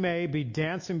 We may be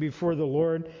dancing before the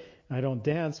Lord. I don't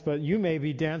dance, but you may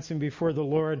be dancing before the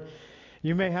Lord.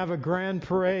 You may have a grand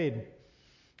parade,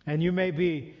 and you may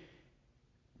be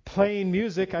playing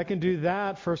music. I can do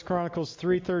that, 1 Chronicles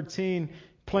 3:13,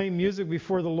 playing music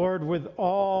before the Lord with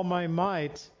all my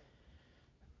might.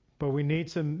 But we need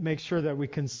to make sure that we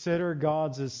consider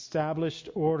God's established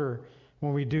order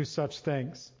when we do such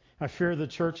things. I fear the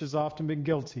church has often been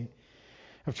guilty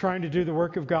of trying to do the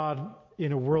work of God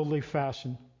in a worldly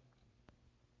fashion.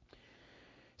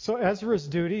 So Ezra's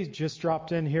duty just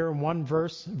dropped in here in one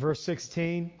verse, verse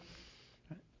 16.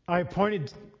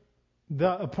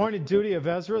 The appointed duty of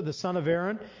Ezra, the son of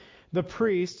Aaron, the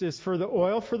priest is for the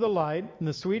oil for the light and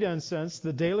the sweet incense,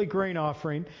 the daily grain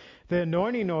offering, the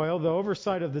anointing oil, the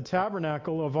oversight of the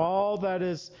tabernacle, of all that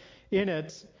is in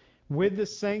it, with the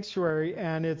sanctuary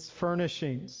and its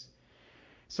furnishings.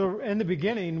 So in the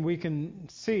beginning, we can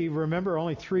see, remember,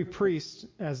 only 3 priests.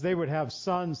 As they would have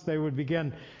sons, they would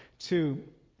begin to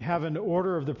have an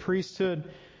order of the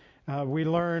priesthood. We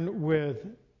learn with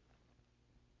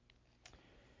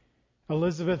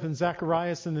Elizabeth and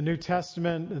Zacharias in the New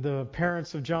Testament, the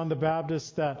parents of John the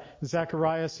Baptist, that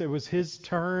Zacharias, it was his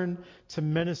turn to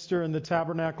minister in the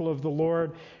tabernacle of the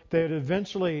Lord. They would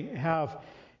eventually have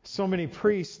so many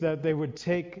priests that they would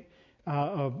take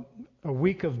a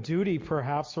week of duty,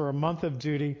 perhaps, or a month of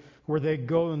duty, where they'd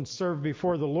go and serve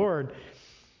before the Lord.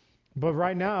 But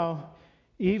right now,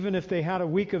 even if they had a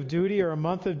week of duty or a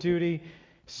month of duty,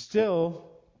 still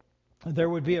there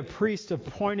would be a priest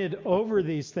appointed over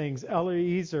these things.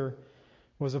 Eleazar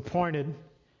was appointed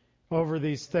over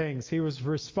these things. He was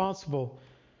responsible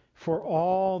for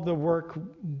all the work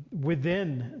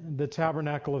within the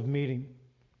tabernacle of meeting.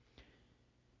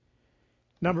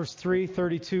 Numbers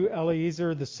 3:32,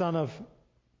 Eleazar, the son of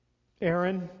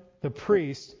Aaron, the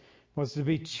priest, was to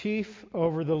be chief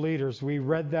over the leaders. We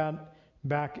read that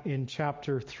back in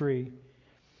chapter 3.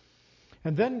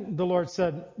 And then the Lord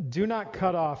said, do not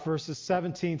cut off, verses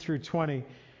 17 through 20.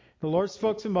 The Lord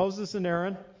spoke to Moses and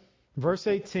Aaron, verse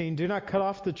 18, do not cut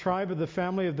off the tribe of the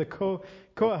family of the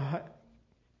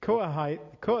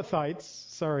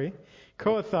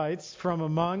Kohathites from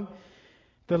among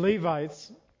the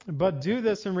Levites, but do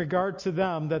this in regard to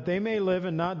them, that they may live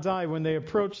and not die when they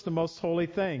approach the most holy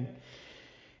thing.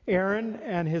 Aaron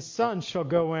and his sons shall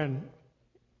go in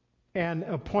and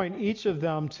appoint each of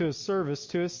them to a service,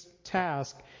 to his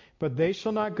task, but they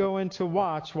shall not go in to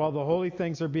watch while the holy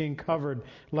things are being covered,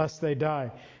 lest they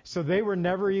die. So they were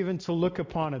never even to look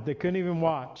upon it. They couldn't even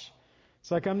watch.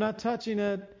 It's like, I'm not touching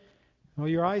it. Well,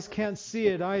 your eyes can't see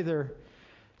it either,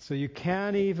 so you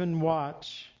can't even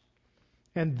watch.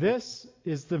 And this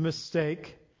is the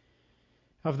mistake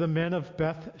of the men of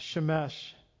Beth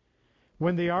Shemesh.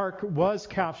 When the ark was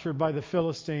captured by the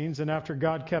Philistines, and after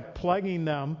God kept plaguing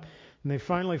them, and they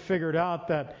finally figured out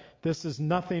that this is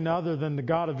nothing other than the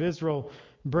God of Israel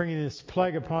bringing this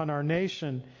plague upon our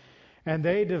nation, and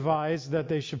they devised that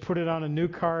they should put it on a new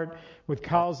cart with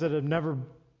cows that have never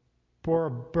bore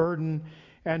a burden,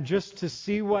 and just to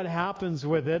see what happens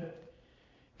with it.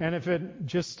 And if it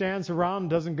just stands around and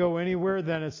doesn't go anywhere,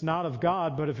 then it's not of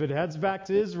God. But if it heads back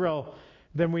to Israel,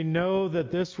 then we know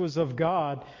that this was of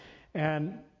God.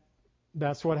 And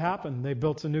that's what happened. They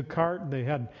built a new cart. They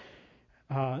had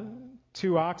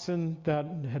 2 oxen that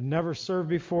had never served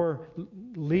before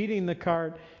leading the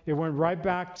cart. It went right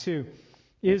back to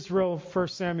Israel, 1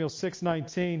 Samuel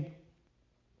 6:19.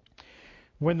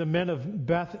 When the men of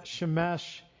Beth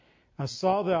Shemesh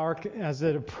saw the ark as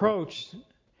it approached,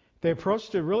 they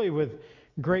approached it really with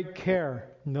great care.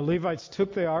 And the Levites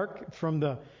took the ark from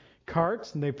the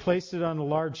cart and they placed it on a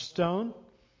large stone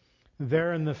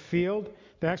there in the field.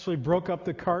 They actually broke up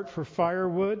the cart for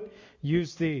firewood,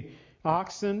 used the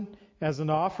oxen as an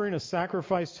offering, a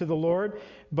sacrifice to the Lord.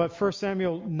 But 1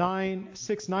 Samuel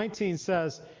 6:19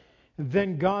 says,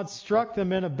 then God struck the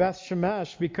men of Beth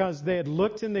Shemesh because they had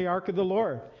looked in the ark of the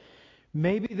Lord.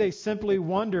 Maybe they simply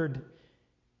wondered,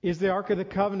 is the ark of the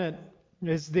covenant,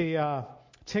 is the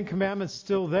 10 Commandments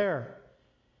still there?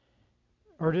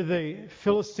 Or did the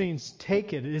Philistines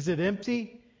take it? Is it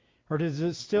empty? Or does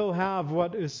it still have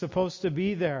what is supposed to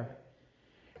be there?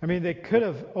 I mean, they could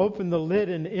have opened the lid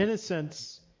in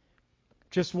innocence,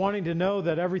 just wanting to know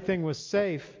that everything was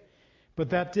safe, but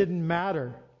that didn't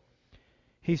matter.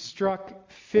 He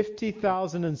struck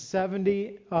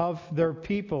 50,070 of their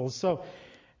people. So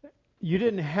you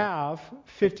didn't have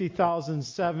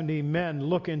 50,070 men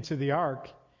look into the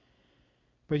ark,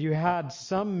 but you had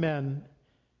some men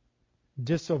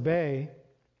disobey,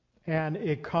 and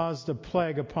it caused a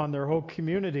plague upon their whole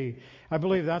community. I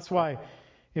believe that's why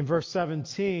in verse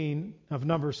 17 of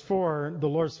Numbers 4, the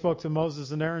Lord spoke to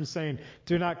Moses and Aaron saying,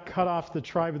 do not cut off the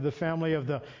tribe of the family of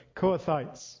the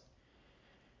Kohathites.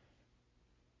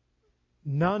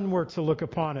 None were to look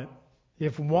upon it.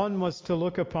 If one was to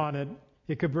look upon it,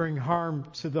 it could bring harm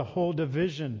to the whole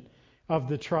division of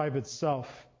the tribe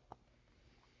itself.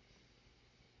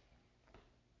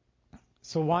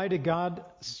 So why did God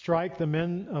strike the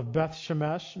men of Beth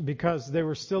Shemesh? Because they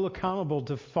were still accountable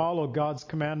to follow God's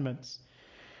commandments.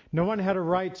 No one had a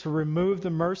right to remove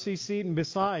the mercy seat. And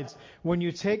besides, when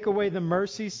you take away the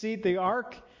mercy seat, the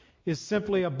ark is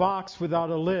simply a box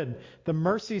without a lid. The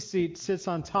mercy seat sits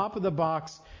on top of the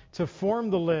box to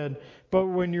form the lid. But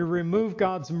when you remove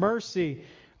God's mercy,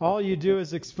 All you do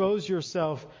is expose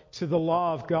yourself to the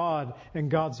law of God and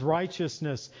God's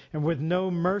righteousness, and with no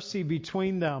mercy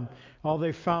between them, all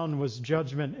they found was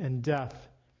judgment and death.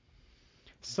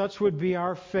 Such would be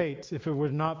our fate if it were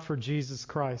not for Jesus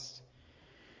Christ.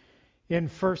 In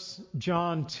 1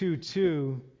 John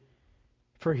 2:2,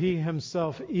 for he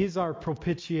himself is our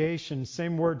propitiation,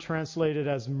 same word translated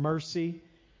as mercy,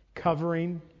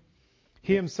 covering.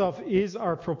 He himself is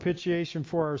our propitiation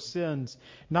for our sins,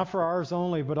 not for ours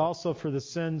only, but also for the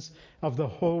sins of the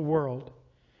whole world.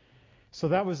 So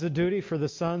that was the duty for the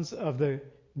sons of the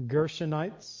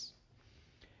Gershonites.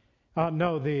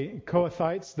 The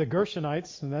Kohathites, the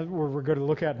Gershonites, and that's what we're going to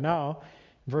look at now,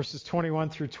 verses 21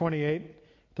 through 28.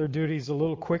 Their duty's a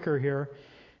little quicker here.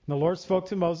 And the Lord spoke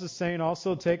to Moses, saying,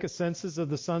 also take a census of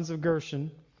the sons of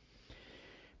Gershon,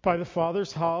 by the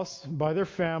father's house, by their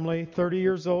family, 30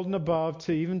 years old and above,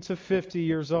 to even to 50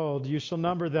 years old. You shall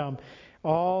number them,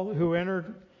 all who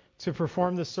entered to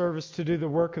perform the service to do the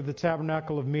work of the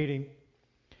tabernacle of meeting.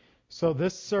 So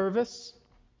this service,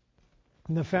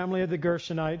 in the family of the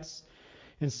Gershonites,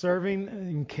 in serving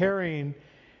and carrying,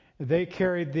 they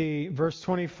carried verse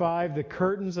 25, the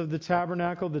curtains of the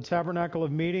tabernacle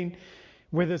of meeting,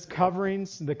 with its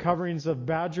coverings, the coverings of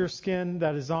badger skin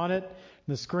that is on it,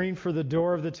 the screen for the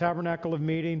door of the tabernacle of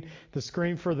meeting, the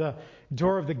screen for the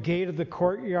door of the gate of the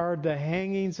courtyard, the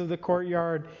hangings of the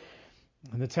courtyard,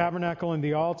 and the tabernacle and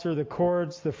the altar, the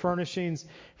cords, the furnishings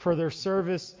for their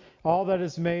service, all that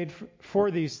is made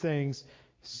for these things,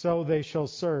 so they shall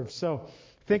serve. So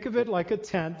think of it like a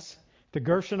tent. The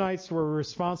Gershonites were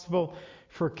responsible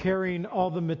for carrying all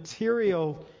the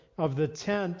material of the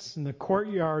tent and the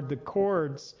courtyard, the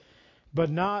cords,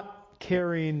 but not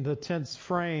carrying the tent's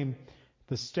frame,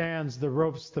 the stands, the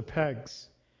ropes, the pegs.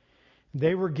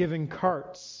 They were given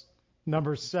carts.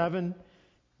 Number 7,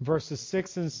 verses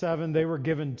 6 and 7, they were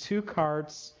given 2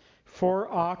 carts,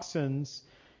 4 oxen,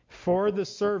 for the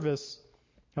service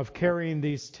of carrying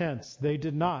these tents. They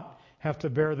did not have to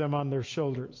bear them on their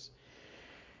shoulders.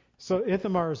 So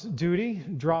Ithamar's duty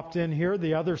dropped in here,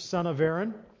 the other son of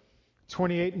Aaron,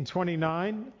 28 and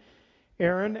 29.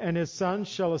 Aaron and his sons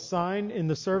shall assign in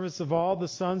the service of all the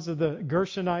sons of the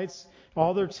Gershonites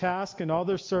all their tasks and all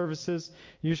their services.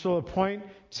 You shall appoint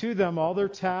to them all their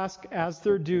tasks as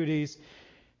their duties.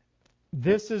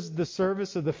 This is the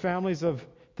service of the families of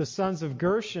the sons of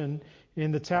Gershon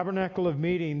in the tabernacle of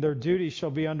meeting. Their duties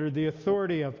shall be under the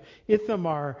authority of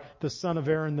Ithamar, the son of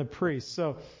Aaron the priest.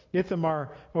 So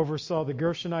Ithamar oversaw the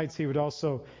Gershonites. He would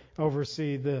also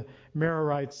oversee the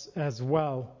Merarites as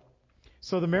well.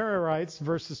 So the Merarites,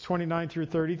 verses 29 through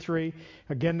 33,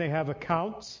 again they have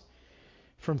accounts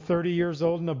from 30 years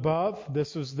old and above.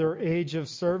 This was their age of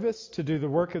service to do the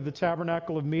work of the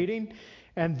tabernacle of meeting.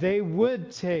 And they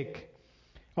would take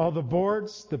all the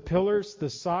boards, the pillars,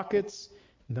 the sockets,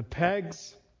 the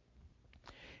pegs,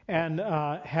 and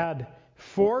had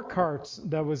 4 carts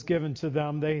that was given to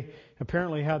them. They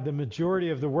apparently had the majority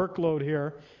of the workload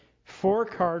here. 4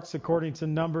 carts, according to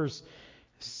Numbers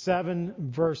 7,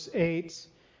 verse 8.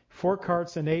 4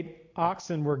 carts and 8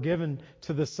 oxen were given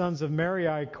to the sons of Merari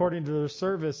according to their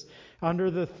service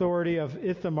under the authority of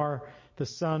Ithamar, the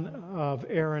son of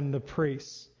Aaron the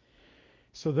priest.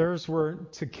 So theirs were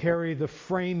to carry the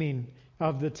framing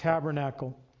of the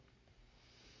tabernacle.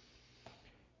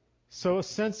 So a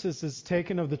census is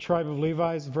taken of the tribe of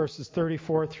Levi, verses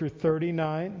 34 through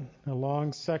 39. A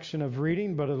long section of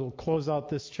reading, but it'll close out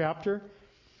this chapter.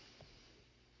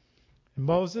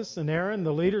 Moses and Aaron,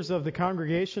 the leaders of the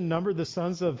congregation, numbered the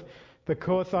sons of the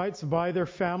Kohathites by their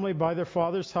family, by their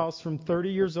father's house, from 30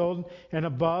 years old and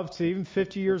above to even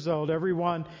 50 years old, every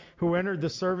one who entered the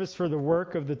service for the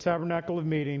work of the tabernacle of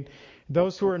meeting.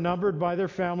 Those who were numbered by their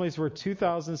families were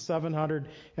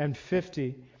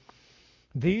 2,750.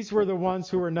 These were the ones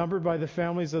who were numbered by the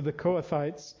families of the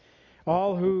Kohathites,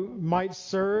 all who might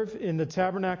serve in the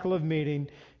tabernacle of meeting,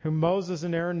 whom Moses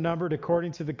and Aaron numbered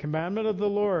according to the commandment of the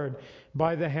Lord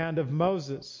by the hand of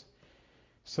Moses.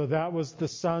 So that was the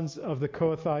sons of the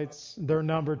Kohathites. Their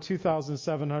number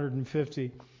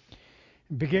 2,750.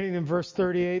 Beginning in verse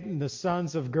 38, the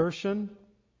sons of Gershon,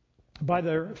 by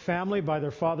their family, by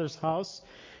their father's house,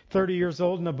 30 years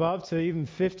old and above to even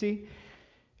 50.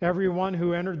 Everyone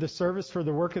who entered the service for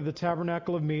the work of the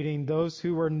tabernacle of meeting, those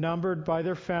who were numbered by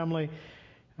their family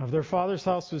of their father's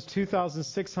house was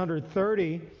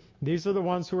 2,630. These are the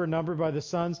ones who were numbered by the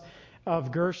sons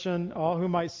of Gershon, all who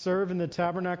might serve in the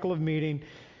tabernacle of meeting,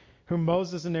 whom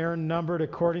Moses and Aaron numbered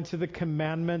according to the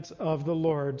commandment of the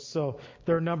Lord. So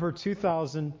their number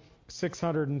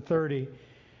 2,630.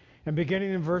 And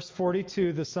beginning in verse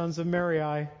 42, the sons of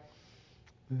Merari,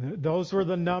 Those were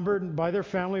the numbered by their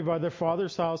family, by their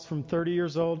father's house, from 30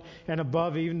 years old and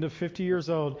above, even to 50 years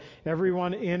old.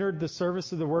 Everyone entered the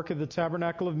service of the work of the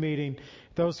tabernacle of meeting.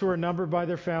 Those who were numbered by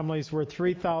their families were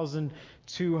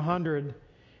 3,200.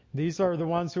 These are the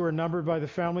ones who were numbered by the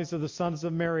families of the sons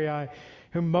of Merari,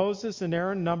 whom Moses and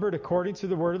Aaron numbered according to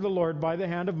the word of the Lord by the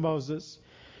hand of Moses.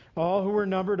 All who were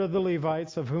numbered of the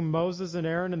Levites, of whom Moses and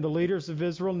Aaron and the leaders of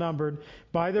Israel numbered,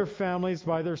 by their families,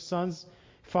 by their sons'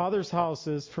 fathers'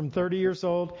 houses, from 30 years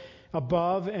old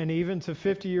above and even to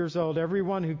 50 years old,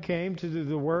 everyone who came to do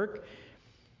the work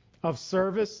of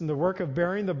service and the work of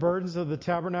bearing the burdens of the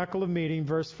tabernacle of meeting.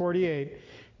 Verse 48,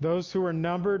 those who were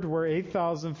numbered were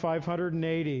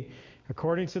 8,580.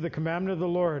 According to the commandment of the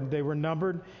Lord, they were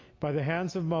numbered by the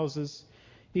hands of Moses,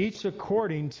 each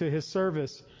according to his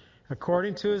service,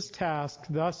 according to his task.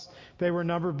 Thus they were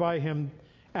numbered by him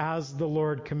as the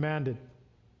Lord commanded.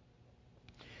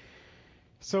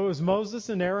 So it was Moses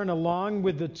and Aaron, along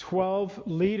with the 12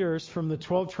 leaders from the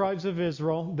 12 tribes of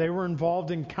Israel. They were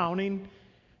involved in counting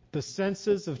the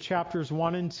census of chapters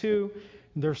 1 and 2.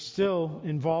 They're still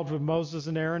involved with Moses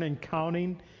and Aaron in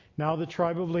counting now the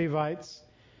tribe of Levites.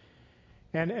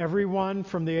 And everyone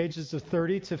from the ages of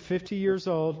 30 to 50 years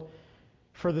old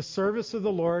for the service of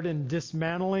the Lord in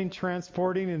dismantling,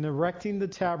 transporting, and erecting the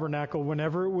tabernacle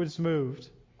whenever it was moved.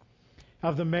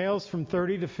 Of the males from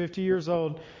 30 to 50 years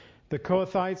old, the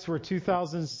Kohathites were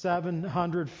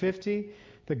 2,750,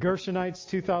 the Gershonites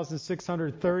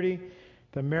 2,630,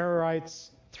 the Merarites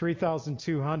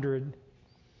 3,200.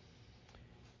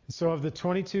 So of the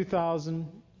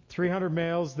 22,300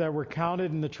 males that were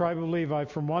counted in the tribe of Levi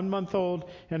from 1 month old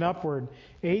and upward,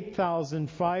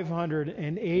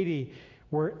 8,580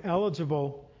 were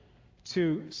eligible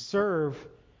to serve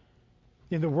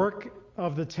in the work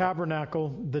of the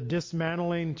tabernacle, the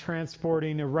dismantling,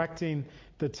 transporting, erecting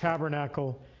the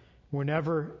tabernacle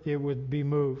whenever it would be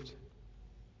moved.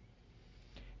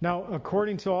 Now,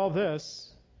 according to all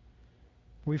this,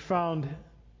 we found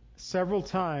several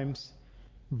times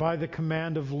by the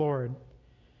command of Lord.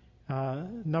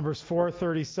 Numbers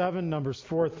 4:37, Numbers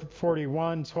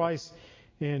 4:41, twice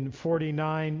in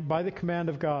 49, by the command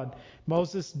of God.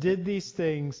 Moses did these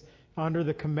things under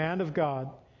the command of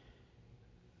God,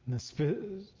 the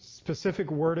specific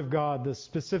word of God, the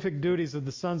specific duties of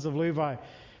the sons of Levi.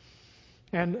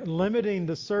 And limiting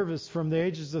the service from the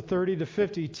ages of 30 to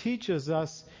 50 teaches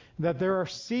us that there are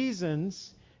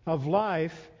seasons of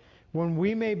life when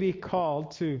we may be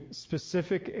called to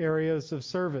specific areas of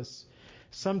service.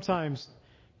 Sometimes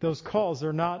those calls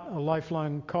are not a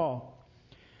lifelong call.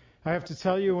 I have to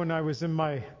tell you, when I was in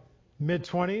my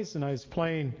mid-20s and I was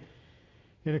playing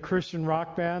in a Christian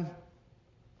rock band,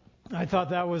 I thought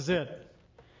that was it.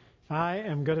 I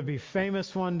am going to be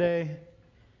famous one day,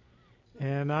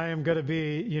 and I am going to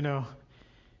be,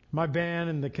 my band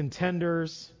and the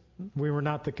Contenders. We were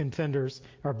not the Contenders.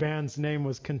 Our band's name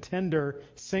was Contender,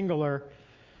 singular.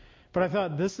 But I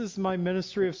thought, this is my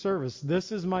ministry of service.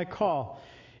 This is my call.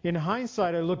 In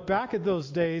hindsight, I look back at those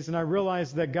days and I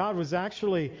realized that God was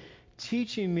actually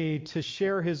teaching me to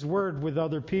share His Word with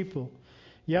other people.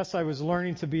 Yes, I was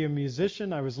learning to be a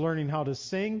musician. I was learning how to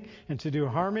sing and to do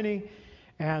harmony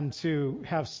and to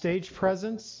have stage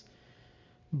presence.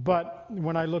 But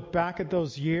when I look back at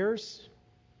those years,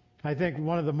 I think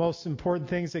one of the most important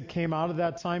things that came out of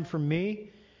that time for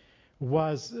me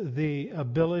was the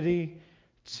ability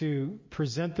to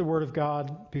present the Word of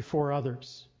God before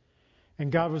others.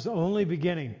 And God was only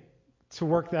beginning to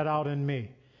work that out in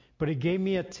me. But He gave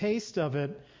me a taste of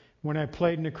it when I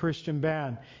played in a Christian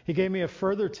band. He gave me a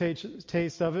further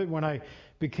taste of it when I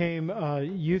became a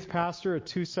youth pastor at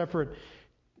two separate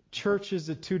churches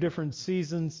at two different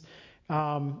seasons,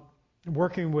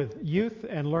 working with youth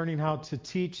and learning how to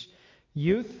teach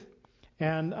youth.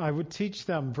 And I would teach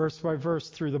them verse by verse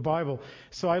through the Bible.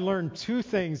 So I learned two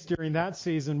things during that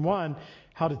season. One,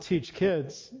 how to teach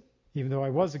kids, even though I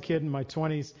was a kid in my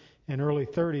 20s and early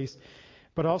 30s,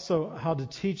 but also how to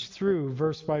teach through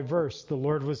verse by verse. The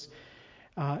Lord was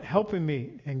helping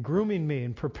me and grooming me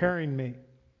and preparing me.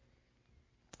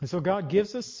 And so God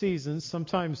gives us seasons.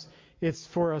 Sometimes it's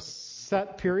for a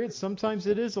set period. Sometimes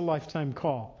it is a lifetime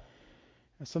call.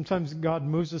 Sometimes God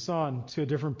moves us on to a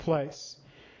different place.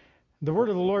 The word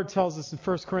of the Lord tells us in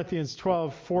 1 Corinthians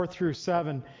 12, 4 through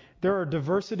 7, there are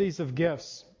diversities of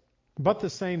gifts, but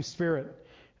the same Spirit.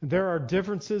 There are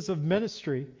differences of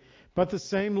ministry, but the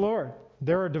same Lord.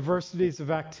 There are diversities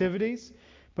of activities,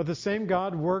 but the same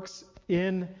God works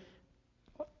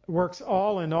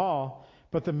all in all.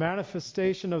 But the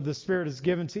manifestation of the Spirit is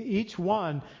given to each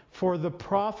one for the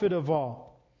profit of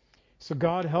all. So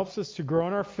God helps us to grow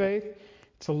in our faith,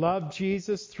 to love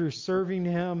Jesus through serving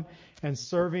Him and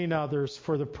serving others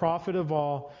for the profit of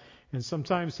all. And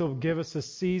sometimes He'll give us a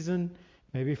season,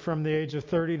 maybe from the age of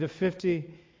 30 to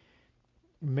 50.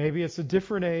 Maybe it's a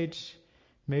different age.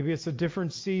 Maybe it's a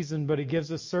different season, but He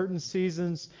gives us certain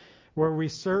seasons where we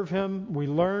serve Him, we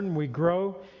learn, we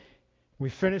grow. We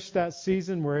finish that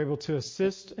season, we're able to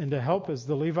assist and to help as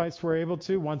the Levites were able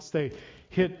to. Once they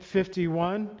hit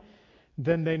 51,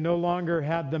 then they no longer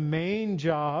had the main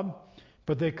job,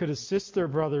 but they could assist their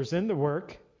brothers in the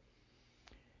work.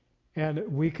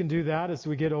 And we can do that as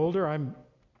we get older. I'm,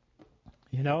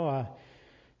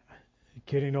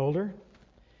 getting older.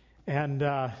 And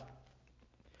I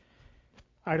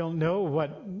don't know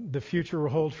what the future will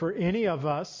hold for any of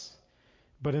us,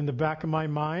 but in the back of my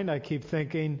mind, I keep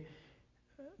thinking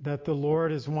that the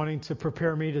Lord is wanting to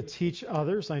prepare me to teach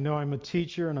others. I know I'm a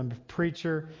teacher and I'm a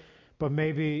preacher, but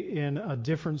maybe in a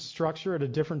different structure at a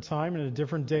different time and at a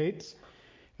different date.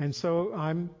 And so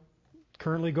I'm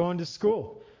currently going to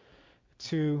school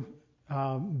to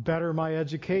better my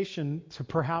education, to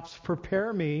perhaps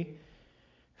prepare me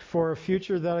for a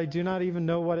future that I do not even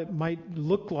know what it might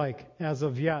look like as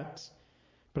of yet.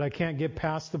 But I can't get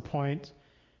past the point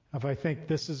of I think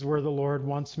this is where the Lord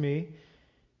wants me.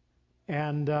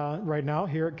 And right now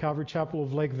here at Calvary Chapel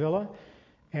of Lake Villa,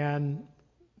 and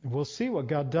we'll see what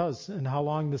God does and how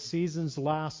long the seasons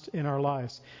last in our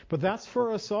lives. But that's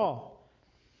for us all.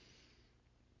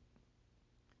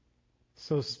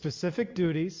 So specific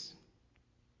duties,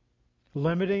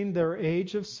 limiting their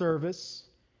age of service,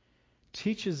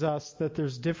 teaches us that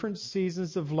there's different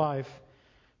seasons of life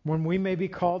when we may be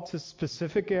called to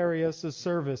specific areas of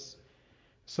service.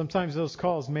 Sometimes those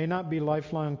calls may not be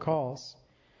lifelong calls.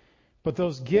 But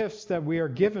those gifts that we are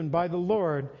given by the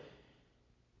Lord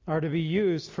are to be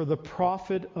used for the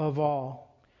profit of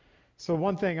all. So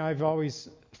one thing I've always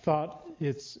thought,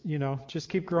 it's, just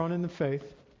keep growing in the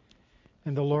faith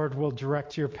and the Lord will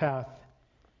direct your path.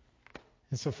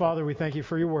 And so, Father, we thank you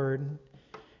for your word. And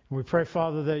we pray,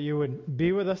 Father, that you would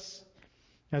be with us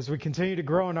as we continue to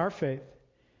grow in our faith.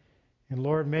 And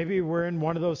Lord, maybe we're in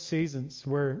one of those seasons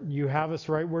where you have us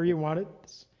right where you want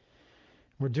us.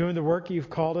 We're doing the work you've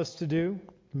called us to do.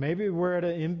 Maybe we're at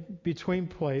an in-between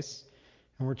place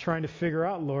and we're trying to figure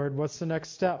out, Lord, what's the next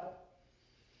step?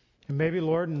 And maybe,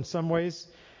 Lord, in some ways,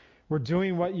 we're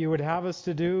doing what you would have us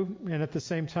to do, and at the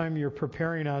same time, you're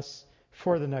preparing us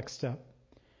for the next step.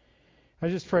 I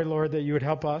just pray, Lord, that you would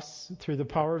help us through the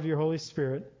power of your Holy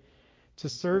Spirit to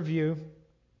serve you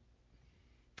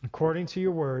according to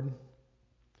your word,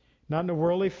 not in a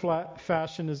worldly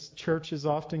fashion as church is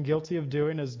often guilty of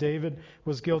doing, as David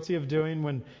was guilty of doing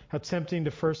when attempting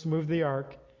to first move the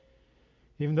ark.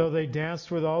 Even though they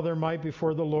danced with all their might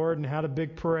before the Lord and had a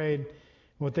big parade,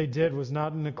 what they did was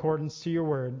not in accordance to your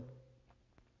word.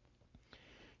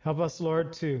 Help us,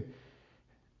 Lord, to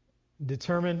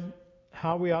determine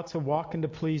how we ought to walk and to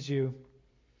please you.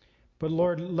 But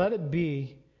Lord, let it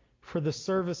be for the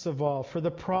service of all, for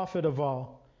the profit of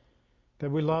all, that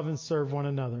we love and serve one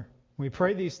another. We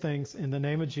pray these things in the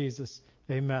name of Jesus.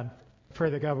 Amen. I pray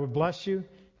that God would bless you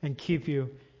and keep you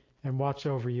and watch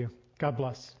over you. God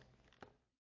bless.